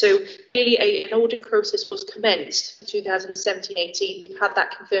added. So really an audit process was commenced in 2017-18. We had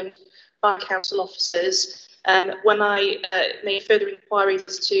that confirmed by council officers. When I made further inquiries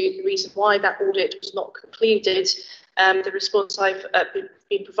as to the reason why that audit was not concluded, the response I've been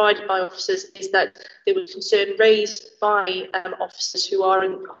provided by officers is that there was concern raised by officers who were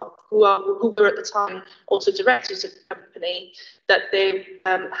at the time also directors of the company, that there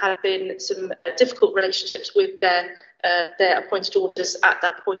had been some difficult relationships with their appointed auditors at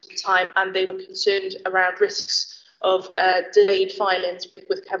that point in time, and they were concerned around risks of delayed filings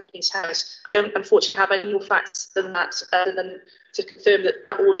with Companies House. I don't unfortunately have any more facts than that, other than to confirm that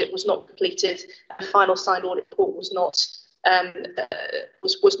the audit was not completed. The final signed audit report was not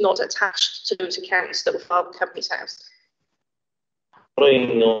attached to those accounts that were filed with Companies House.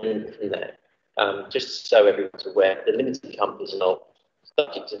 Following on from there, just so everyone's aware, the limited companies are not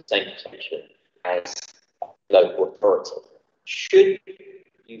subject to the same protection as local authority. Should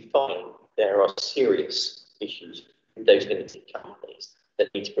you find there are serious issues with those limited companies that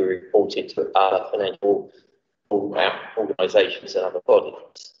need to be reported to other financial organisations and other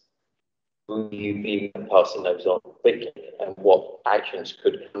bodies, will you be passing those on quickly, and what actions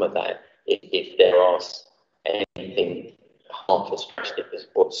could come of that if there are anything harmful, especially if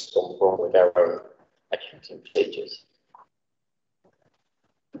what's gone wrong with our own accounting procedures?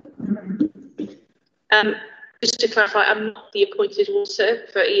 Just to clarify, I'm not the appointed auditor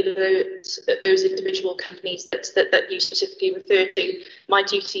for either those individual companies that you specifically referred to. My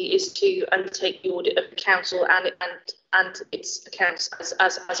duty is to undertake the audit of the council and its accounts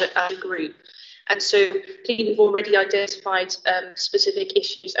as a group. And so clearly we've already identified specific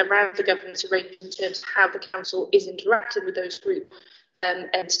issues around the governance arrangement in terms of how the council is interacting with those group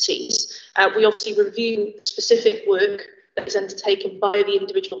entities. We obviously review specific work that is undertaken by the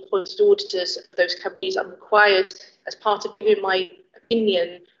individual appointed auditors of those companies. I'm required, as part of giving my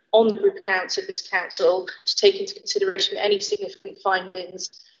opinion on the group accounts of this council, to take into consideration any significant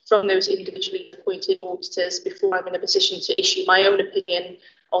findings from those individually appointed auditors before I'm in a position to issue my own opinion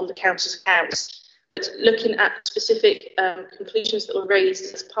on the council's accounts. But looking at specific conclusions that were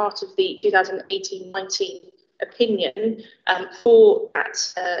raised as part of the 2018-19 opinion for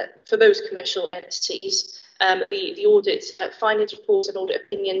those commercial entities, the audit findings, reports and audit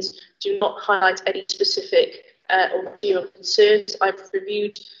opinions do not highlight any specific or material concerns. I've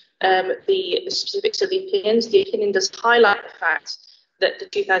reviewed the specifics of the opinions. The opinion does highlight the fact that the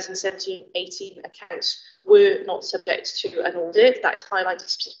 2017-18 accounts were not subject to an audit. That is highlighted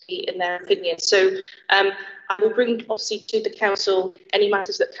specifically in their opinion. So I will bring, obviously, to the council any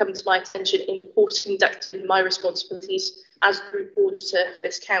matters that come to my attention in course conducting my responsibilities as group auditor for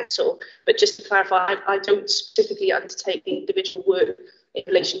this council. But just to clarify, I don't specifically undertake the individual work in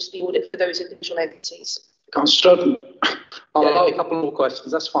relation to the audit for those individual entities. Councillor, I'll allow a couple more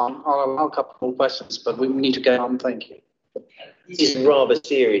questions. That's fine. I'll allow a couple more questions, but we need to get on. Thank you. This is a rather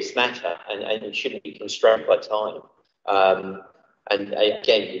serious matter and shouldn't be constrained by time. And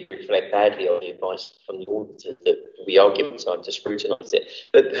again, we reflect badly on the advice from the auditor that we are given time to scrutinise it.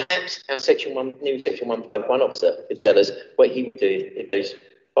 But perhaps our new Section 1.1 officer could tell us what he would do if those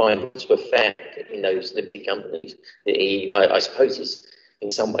findings were found in those limited companies that he, I suppose, is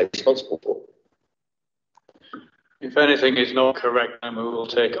in some way responsible for. If anything is not correct, then we will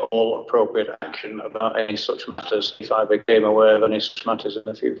take all appropriate action about any such matters if I became aware of any such matters in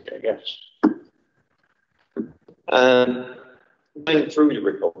the future, yes. Going through the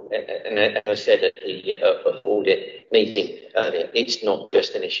report, and as I said at the audit meeting earlier, it's not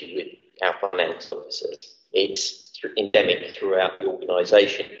just an issue with our finance officers. It's endemic throughout the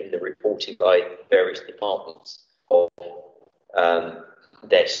organisation in the reporting by various departments of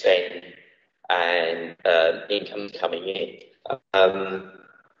their spend and income coming in,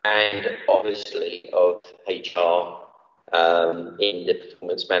 and obviously of HR in the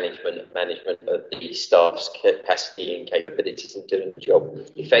performance management of the staff's capacity and capabilities in doing the job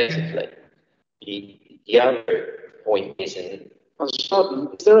effectively. The other point isn't. Is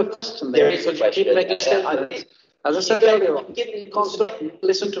there a question there? There is a question. Keep making statements. As I said earlier,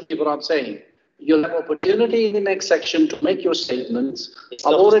 listen to me what I'm saying. You'll have opportunity in the next section to make your statements.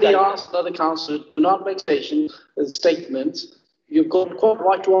 I've already asked other councillors to not make statements. You've got quite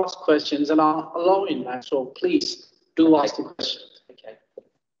right to ask questions and are allowing that. So please do ask the questions. Okay.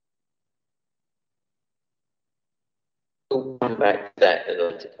 We'll come back to that at a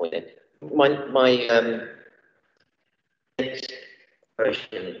later point. My next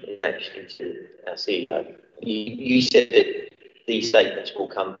question is actually to our CEO. You said that these statements will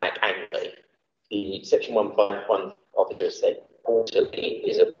come back annually. The Section 151 officer said quarterly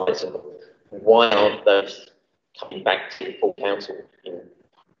is advisable. Why aren't those coming back to the full council in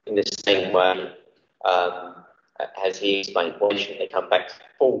the same way as he explained? Why shouldn't they come back to the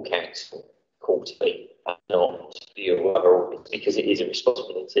full council quarterly and not your other audits? Because it is a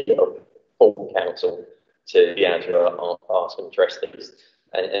responsibility of full council to be able to ask and address these,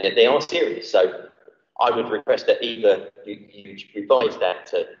 and they are serious. So I would request that either you revise that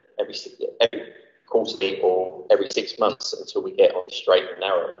to every quarterly or every 6 months until we get on the straight and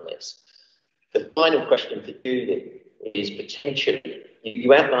narrow on this. The final question for Julie is potentially,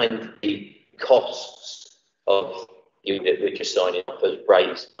 you outlined the costs of the audit we're just signing up as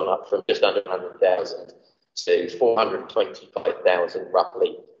raised up from just under 100,000 to 425,000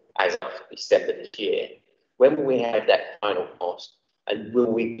 roughly as of December this year. When will we have that final cost, and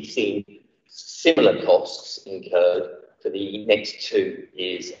will we be seeing similar costs incurred for the next 2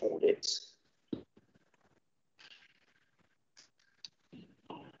 years' audits?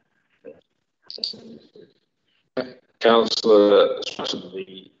 Councillor,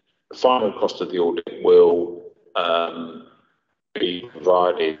 the final cost of the audit will be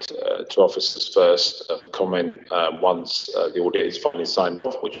provided to officers first comment once the audit is finally signed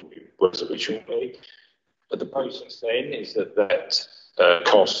off, which will be relatively shortly. But the process then is that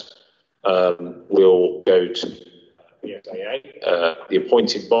cost will go to the SAA, the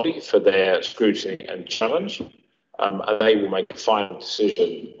appointed body, for their scrutiny and challenge, and they will make a final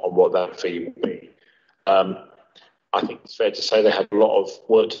decision on what that fee will be. I think it's fair to say they have a lot of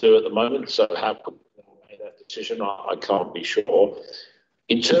work to do at the moment, so how can they make that decision? I can't be sure.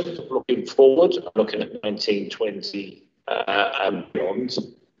 In terms of looking forward, I'm looking at 1920 and beyond.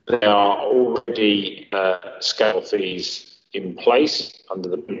 There are already scale fees in place under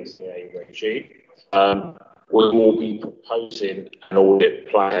the PSA regime. We will be proposing an audit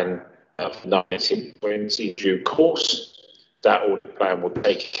plan for 1920 due course. That audit plan will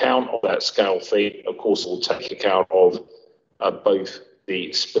take account of that scale fee. Of course, it will take account of both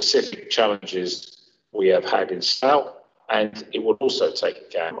the specific challenges we have had in Slough, and it will also take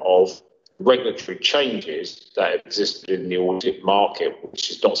account of regulatory changes that have existed in the audit market,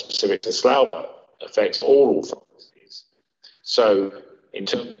 which is not specific to Slough, but affects all authorities. So, in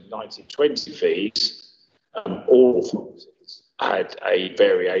terms of 1920 fees, all authorities had a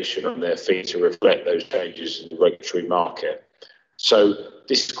variation on their fee to reflect those changes in the regulatory market. So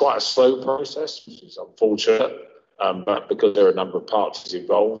this is quite a slow process, which is unfortunate, but because there are a number of parties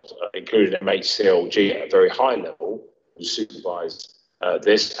involved, including MHCLG at a very high level, who supervise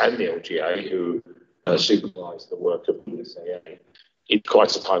this, and the LGA, who supervise the work of the SAA, it's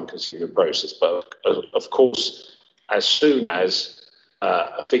quite a time-consuming process. But of course, as soon as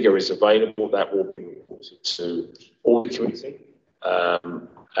a figure is available, that will be reported to all the committee,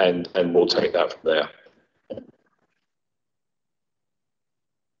 and we'll take that from there.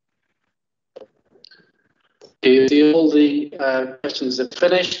 If all the questions are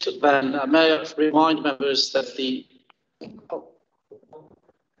finished, then may I remind members that the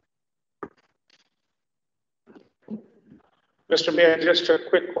Mr. Mayor, just a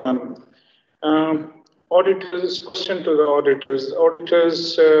quick one. Auditors, question to the auditors.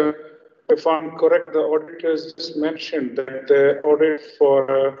 Auditors, if I'm correct, the auditors just mentioned that the audit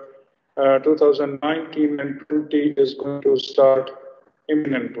for 2019 and 20 is going to start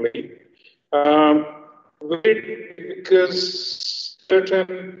imminently. Because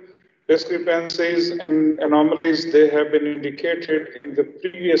certain discrepancies and anomalies, they have been indicated in the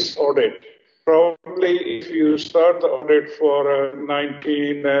previous audit. Probably if you start the audit for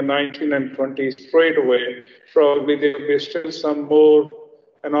 19 and 20 straight away, probably there will be still some more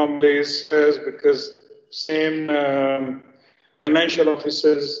anomalies because same financial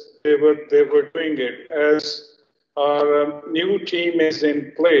officers, they were doing it. As our new team is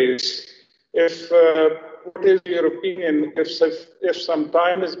in place, what is your opinion if some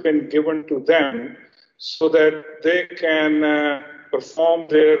time has been given to them so that they can perform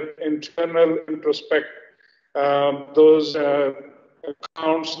their internal introspect, those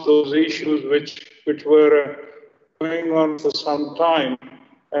accounts, those issues which were going on for some time,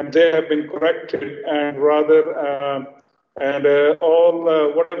 and they have been corrected, and rather,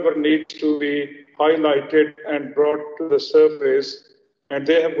 whatever needs to be highlighted and brought to the surface, and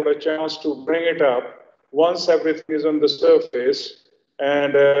they have got a chance to bring it up once everything is on the surface,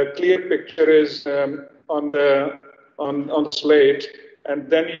 and a clear picture is on the slate, and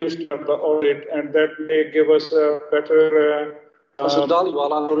then you start the audit, and that may give us a better. Mr.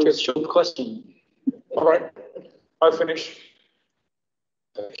 Dhaliwal, I've got a short question. All right, I finish.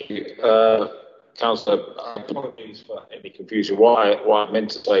 Thank you. Councillor, apologies for any confusion. What I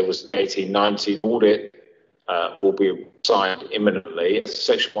meant to say was the 1890 audit will be signed imminently.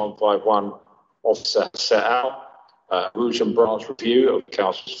 Section 151 officer has set out root and branch review of the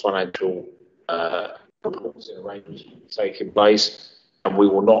council's financial reports and arrangements taking place, and we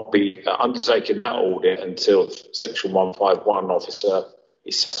will not be undertaking that audit until Section 151 officer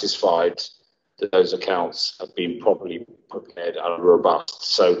is satisfied that those accounts have been properly prepared and robust.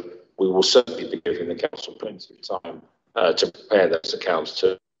 So we will certainly be giving the council plenty of time to prepare those accounts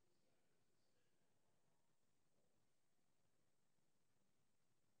too.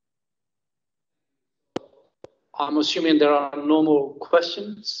 I'm assuming there are no more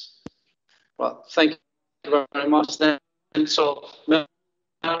questions. Well, thank you very much then. So, may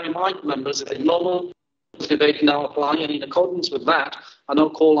I remind members that the normal debate now apply, and in accordance with that, I now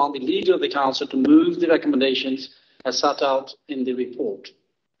call on the leader of the council to move the recommendations as set out in the report.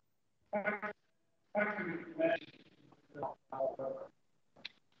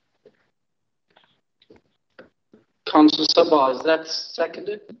 Councillor Sabah, is that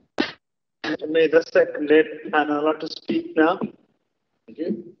seconded? May the seconded, and I'd like to speak now. Thank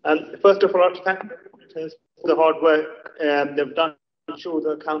you. And first of all, I'd like to thank for the hard work they've done to ensure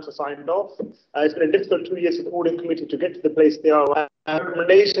the council signed off. It's been a difficult 2 years for the audit committee to get to the place they are.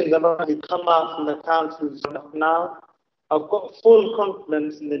 Recommendations have already come out from the council now. I've got full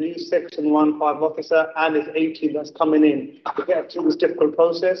confidence in the new Section 15 officer and his 18 that's coming in to get through this difficult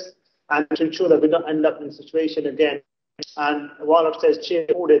process and to ensure that we don't end up in a situation again. And while I've said chair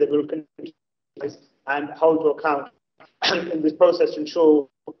audit, that we'll continue and hold to account in this process to ensure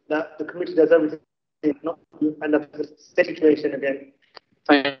that the committee does everything not to end up in the same situation again.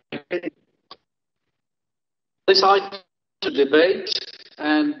 Thank you. This item to debate,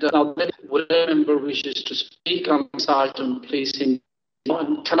 and now whatever member wishes to speak on this item, please. Can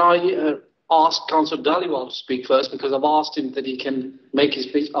I ask Councillor Dhaliwal to speak first, because I've asked him that he can make his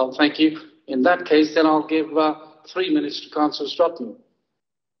speech. Oh, thank you. In that case, then I'll give 3 minutes to Councillor Stratton.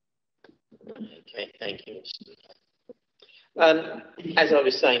 Okay, thank you. As I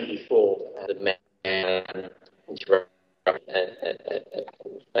was saying before, the mayor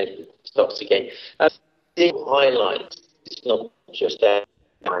stops again. It highlights it's not just our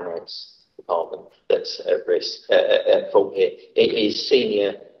finance department that's at risk, at fault here. It is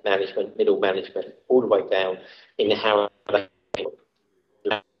senior management, middle management, all the way down in how they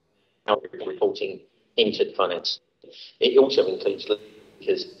reporting into the finance. It also includes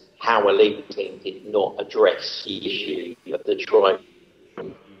because how a legal team did not address the issue of the tribe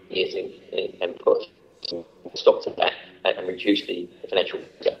and put a stop to that and reduce the financial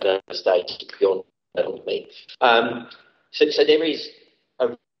state beyond me. So there is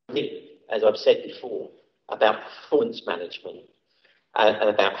a as I've said before, about performance management and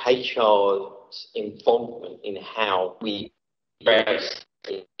about HR's involvement in how we address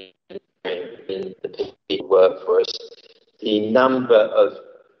in the people who work for us. The number of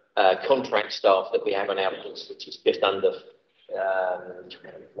contract staff that we have on our books, which is just under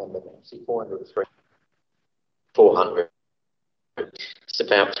 400. It's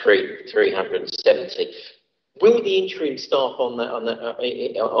about 370. Will the interim staff on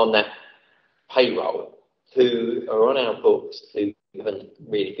that payroll who are on our books who haven't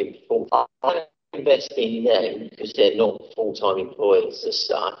really been performed, I invest in them because they're not full-time employees as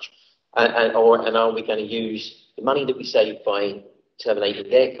such, and are we going to use the money that we save by terminating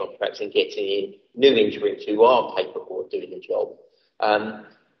their contracts and getting in new interims who are capable of doing the job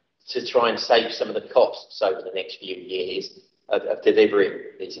to try and save some of the costs over the next few years of delivering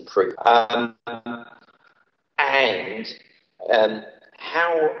these improvements?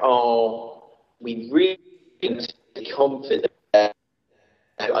 How are we really confident that,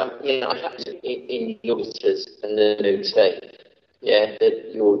 in the auditors and the new team,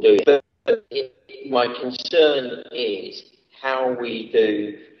 that you're doing? But my concern is how we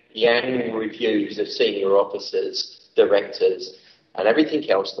do the annual reviews of senior officers, directors, and everything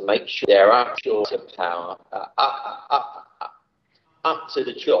else to make sure they're up to power, up to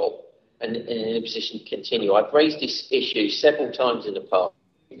the job, and in a position to continue. I've raised this issue several times in the past.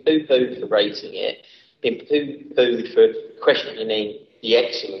 Poo-poo for raising it, been poo-pooed for questioning the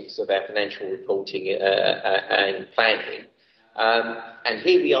excellence of our financial reporting and planning. And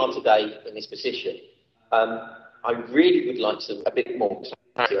here we are today in this position. I really would like a bit more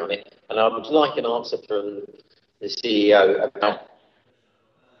clarity on it, and I would like an answer from the CEO about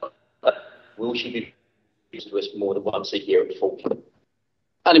will she be to us more than once a year at Thornton?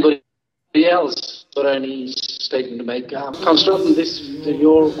 Anybody else got any statement to make? Councillor Thornton, this is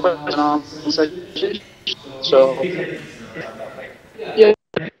your question and answer session. So,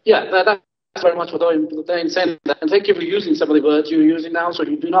 that's very much what I'm saying. And thank you for using some of the words you're using now. So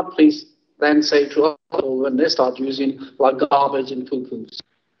you do not please then say to other people when they start using like garbage and poo-poos.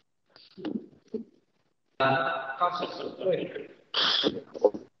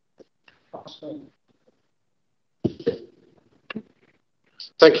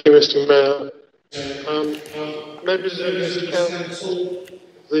 Thank you, Mr. Mayor. Members of this council,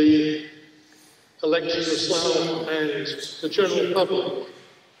 the electors of Slough and the general public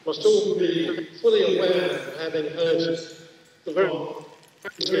must all be fully aware, having heard the very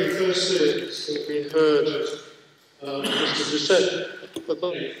first bit that we heard Mr. Doucette, that the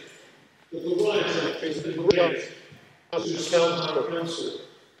right of the council.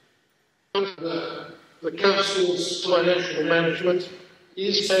 The council's financial management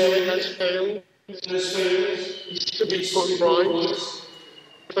is failing, has failed, is to be put right.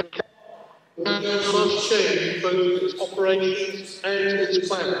 The council must change both its operations and its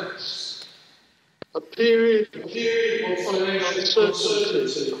plans. A period of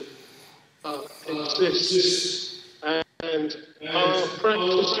uncertainty exists, and our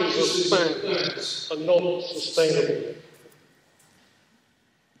practices of plans are not sustainable.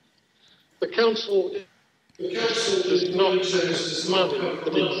 The council does not have money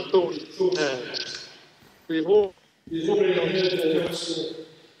that it thought it had. We've already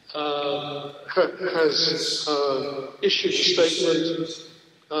has issued a statement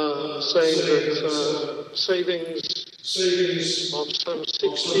saying that savings of some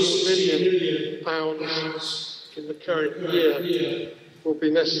 £16 million in the current year will be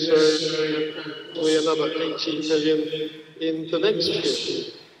necessary, probably another 18 million in the next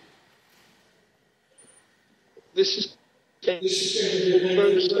year. This is a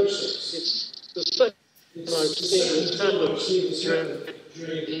process. It's the second I've seen this happen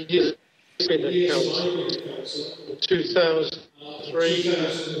during the years I've been at council. In 2003,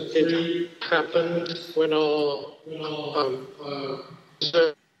 it happened when our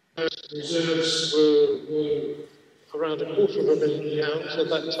reserves were around £250,000 at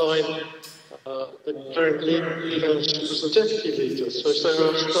that time. The current leader was the deputy leader, so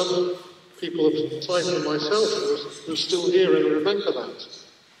Sarah Stubble, people of the time and myself who are still here and remember that.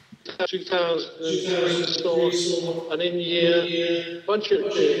 2003 saw an in-year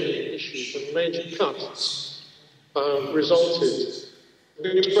budget being issued and major cuts resulted. We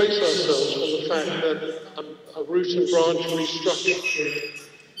embrace ourselves from the fact that a root and branch restructuring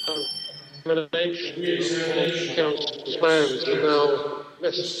of council's plans are now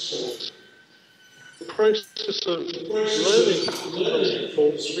necessary. The process of learning the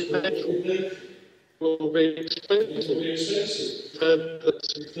reports will be expensive.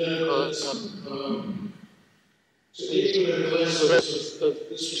 To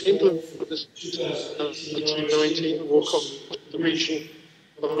implement this 2019 will cost the region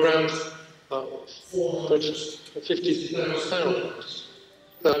of around £450,000.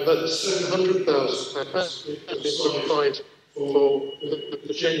 That's £100,000 has been applied for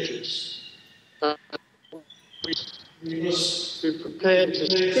the changes. We must be prepared to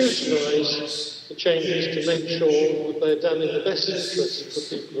scrutinise the changes to make sure that they're done in the best interest of the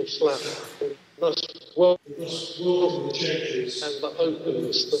people of Slough. We must welcome the changes and the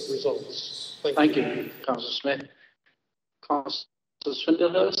openness that results. Thank you. Councillor Smith. Councillor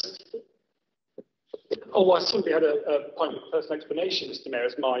Swindlehurst. Oh, I simply had a point of personal explanation, Mr. Mayor,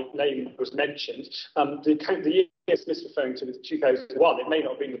 as my name was mentioned. The year Smith's referring to was 2001. It may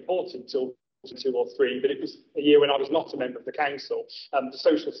not have been reported until 2 or 3, but it was a year when I was not a member of the council. The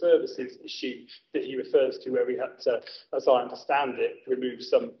social services issue that he refers to, where we had to, as I understand it, remove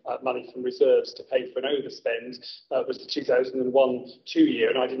some money from reserves to pay for an overspend, was the 2001-2 year,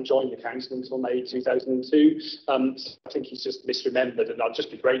 and I didn't join the council until May 2002. So I think he's just misremembered, and I'd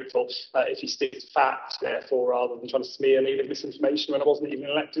just be grateful if he sticks to facts, therefore, rather than trying to smear me with misinformation when I wasn't even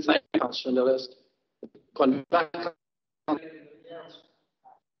elected. Thank you, Councillor Swindlehurst. Going back.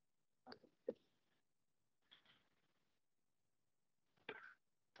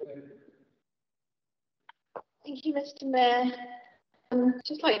 Thank you, Mr. Mayor. I'd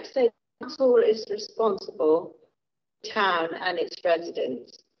just like to say the council is responsible for the town and its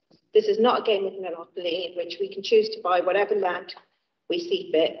residents. This is not a game of monopoly in which we can choose to buy whatever land we see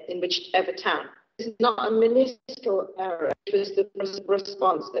fit in whichever town. This is not a ministerial error. It was the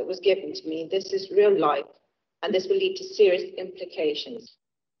response that was given to me. This is real life, and this will lead to serious implications.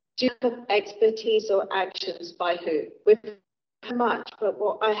 Do you have expertise or actions by who? With how much, but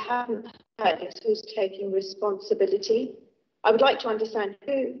what I haven't heard is who's taking responsibility. I would like to understand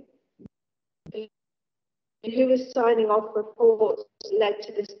who is signing off reports led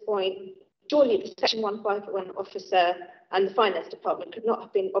to this point. Surely the Section 151 officer and the finance department could not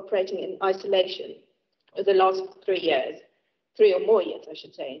have been operating in isolation for the last 3 years, 3 or more years, I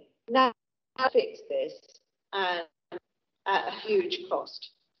should say. Now fix this and at a huge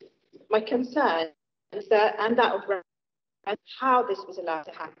cost. My concern is that, and that of how this was allowed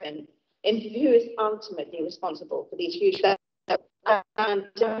to happen, and who is ultimately responsible for these huge and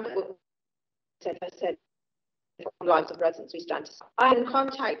I said, lives of residents we stand to. I am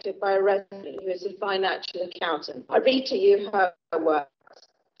contacted by a resident who is a financial accountant. I read to you her work.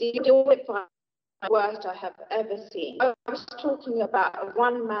 The audit worst I have ever seen. I was talking about a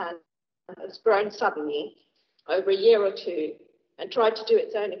one man that's grown suddenly over a year or two and tried to do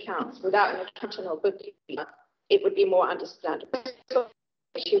its own accounts without an accountant or bookkeeper. It would be more understandable.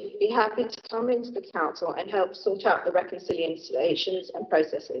 She would be happy to come into the council and help sort out the reconciliations and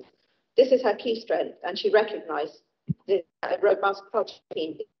processes. This is her key strength, and she recognised that a robust project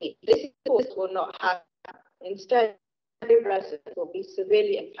team. This will not happen. Instead, residents will be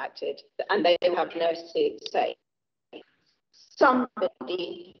severely impacted, and they will have no say.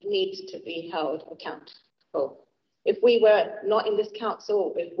 Somebody needs to be held accountable. If we were not in this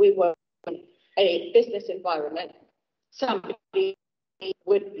council, if we were in a business environment, somebody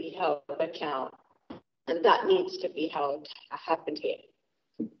would be held accountable, and that needs to be happened here.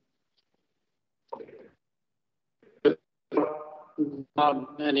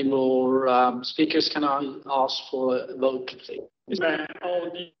 Any more speakers? Can I ask for a vote, please? Mayor,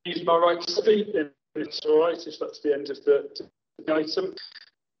 I'll use my right to speak. It's all right if that's the end of the item.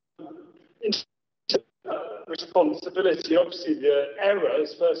 Responsibility, obviously the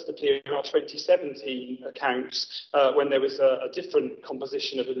errors first appeared in our 2017 accounts when there was a different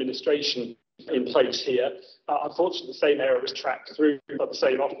composition of administration in place here. Unfortunately, the same error was tracked through by the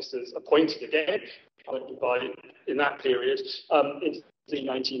same officers appointed again in that period into the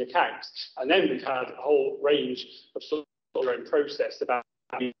 19 accounts. And then we've had a whole range of sort of own process about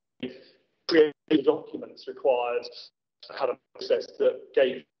creating documents required, had a process that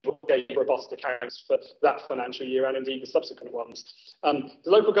gave robust accounts for that financial year and indeed the subsequent ones. The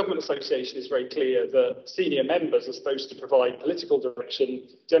Local Government Association is very clear that senior members are supposed to provide political direction,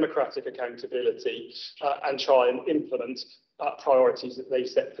 democratic accountability, and try and implement priorities that they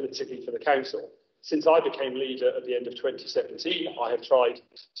set politically for the council. Since I became leader at the end of 2017, I have tried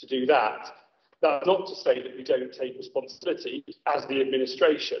to do that. That's not to say that we don't take responsibility as the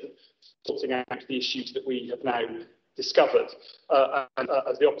administration, sorting out the issues that we have now discovered. And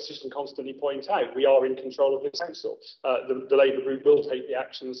as the opposition constantly point out, we are in control of the council. The Labour group will take the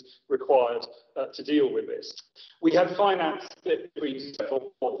actions required to deal with this. We had finance split between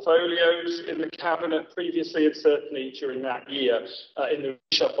several portfolios in the cabinet previously, and certainly during that year. In the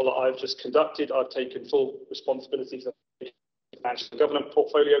reshuffle that I've just conducted, I've taken full responsibility for the financial governance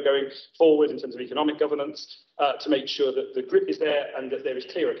portfolio going forward in terms of economic governance, to make sure that the grip is there and that there is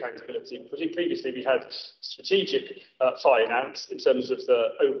clear accountability. Previously, we had strategic finance in terms of the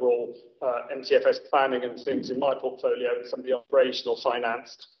overall MTFS planning and things in my portfolio and some of the operational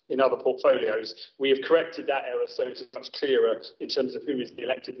finance in other portfolios. We have corrected that error so it's much clearer in terms of who is the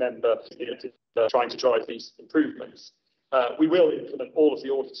elected member trying to drive these improvements. We will implement all of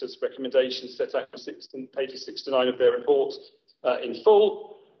the auditors' recommendations set out on pages 6 to 9 of their report in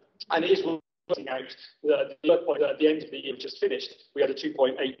full, and it is working out that at the end of the year just finished, we had a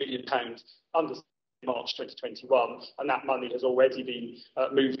 £2.8 billion under March 2021, and that money has already been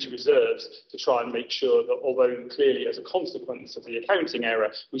moved to reserves to try and make sure that, although clearly as a consequence of the accounting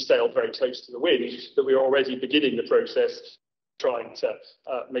error we sailed very close to the wind, that we are already beginning the process trying to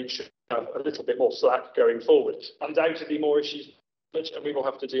make sure we have a little bit more slack going forward. Undoubtedly more issues, and we will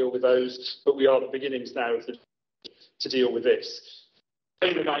have to deal with those, but we are at the beginnings now to deal with this.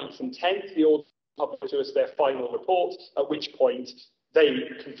 On the 9th and 10th, the auditor published to us their final report, at which point they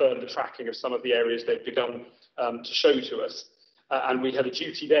confirmed the tracking of some of the areas they've begun to show to us. And we had a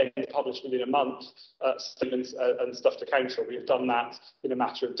duty then to publish within a month statements and stuff to council. We have done that in a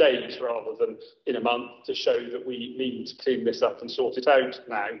matter of days rather than in a month to show that we need to clean this up and sort it out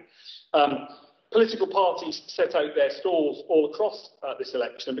now. Political parties set out their stalls all across this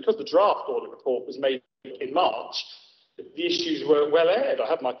election, and because the draft audit report was made in March, the issues were well aired. I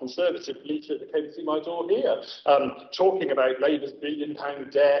had my Conservative leaflet that came through my door here, talking about Labour's £1 billion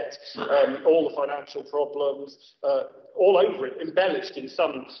debt, all the financial problems, all over it, embellished in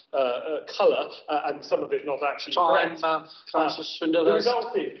some colour, and some of it not actually correct. The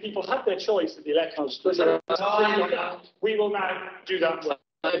result is people had their choice at the elections. We will now do that.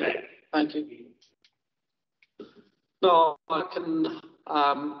 Thank you. Now I can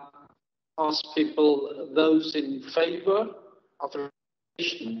ask people, those in favour of the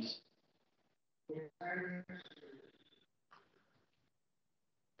recommendations.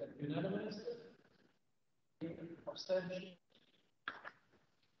 Unanimous? Abstention?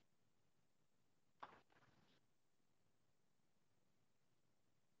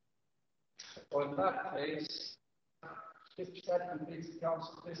 Well, in that case, this completes the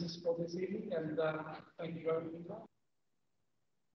council business for this evening, and thank you very much.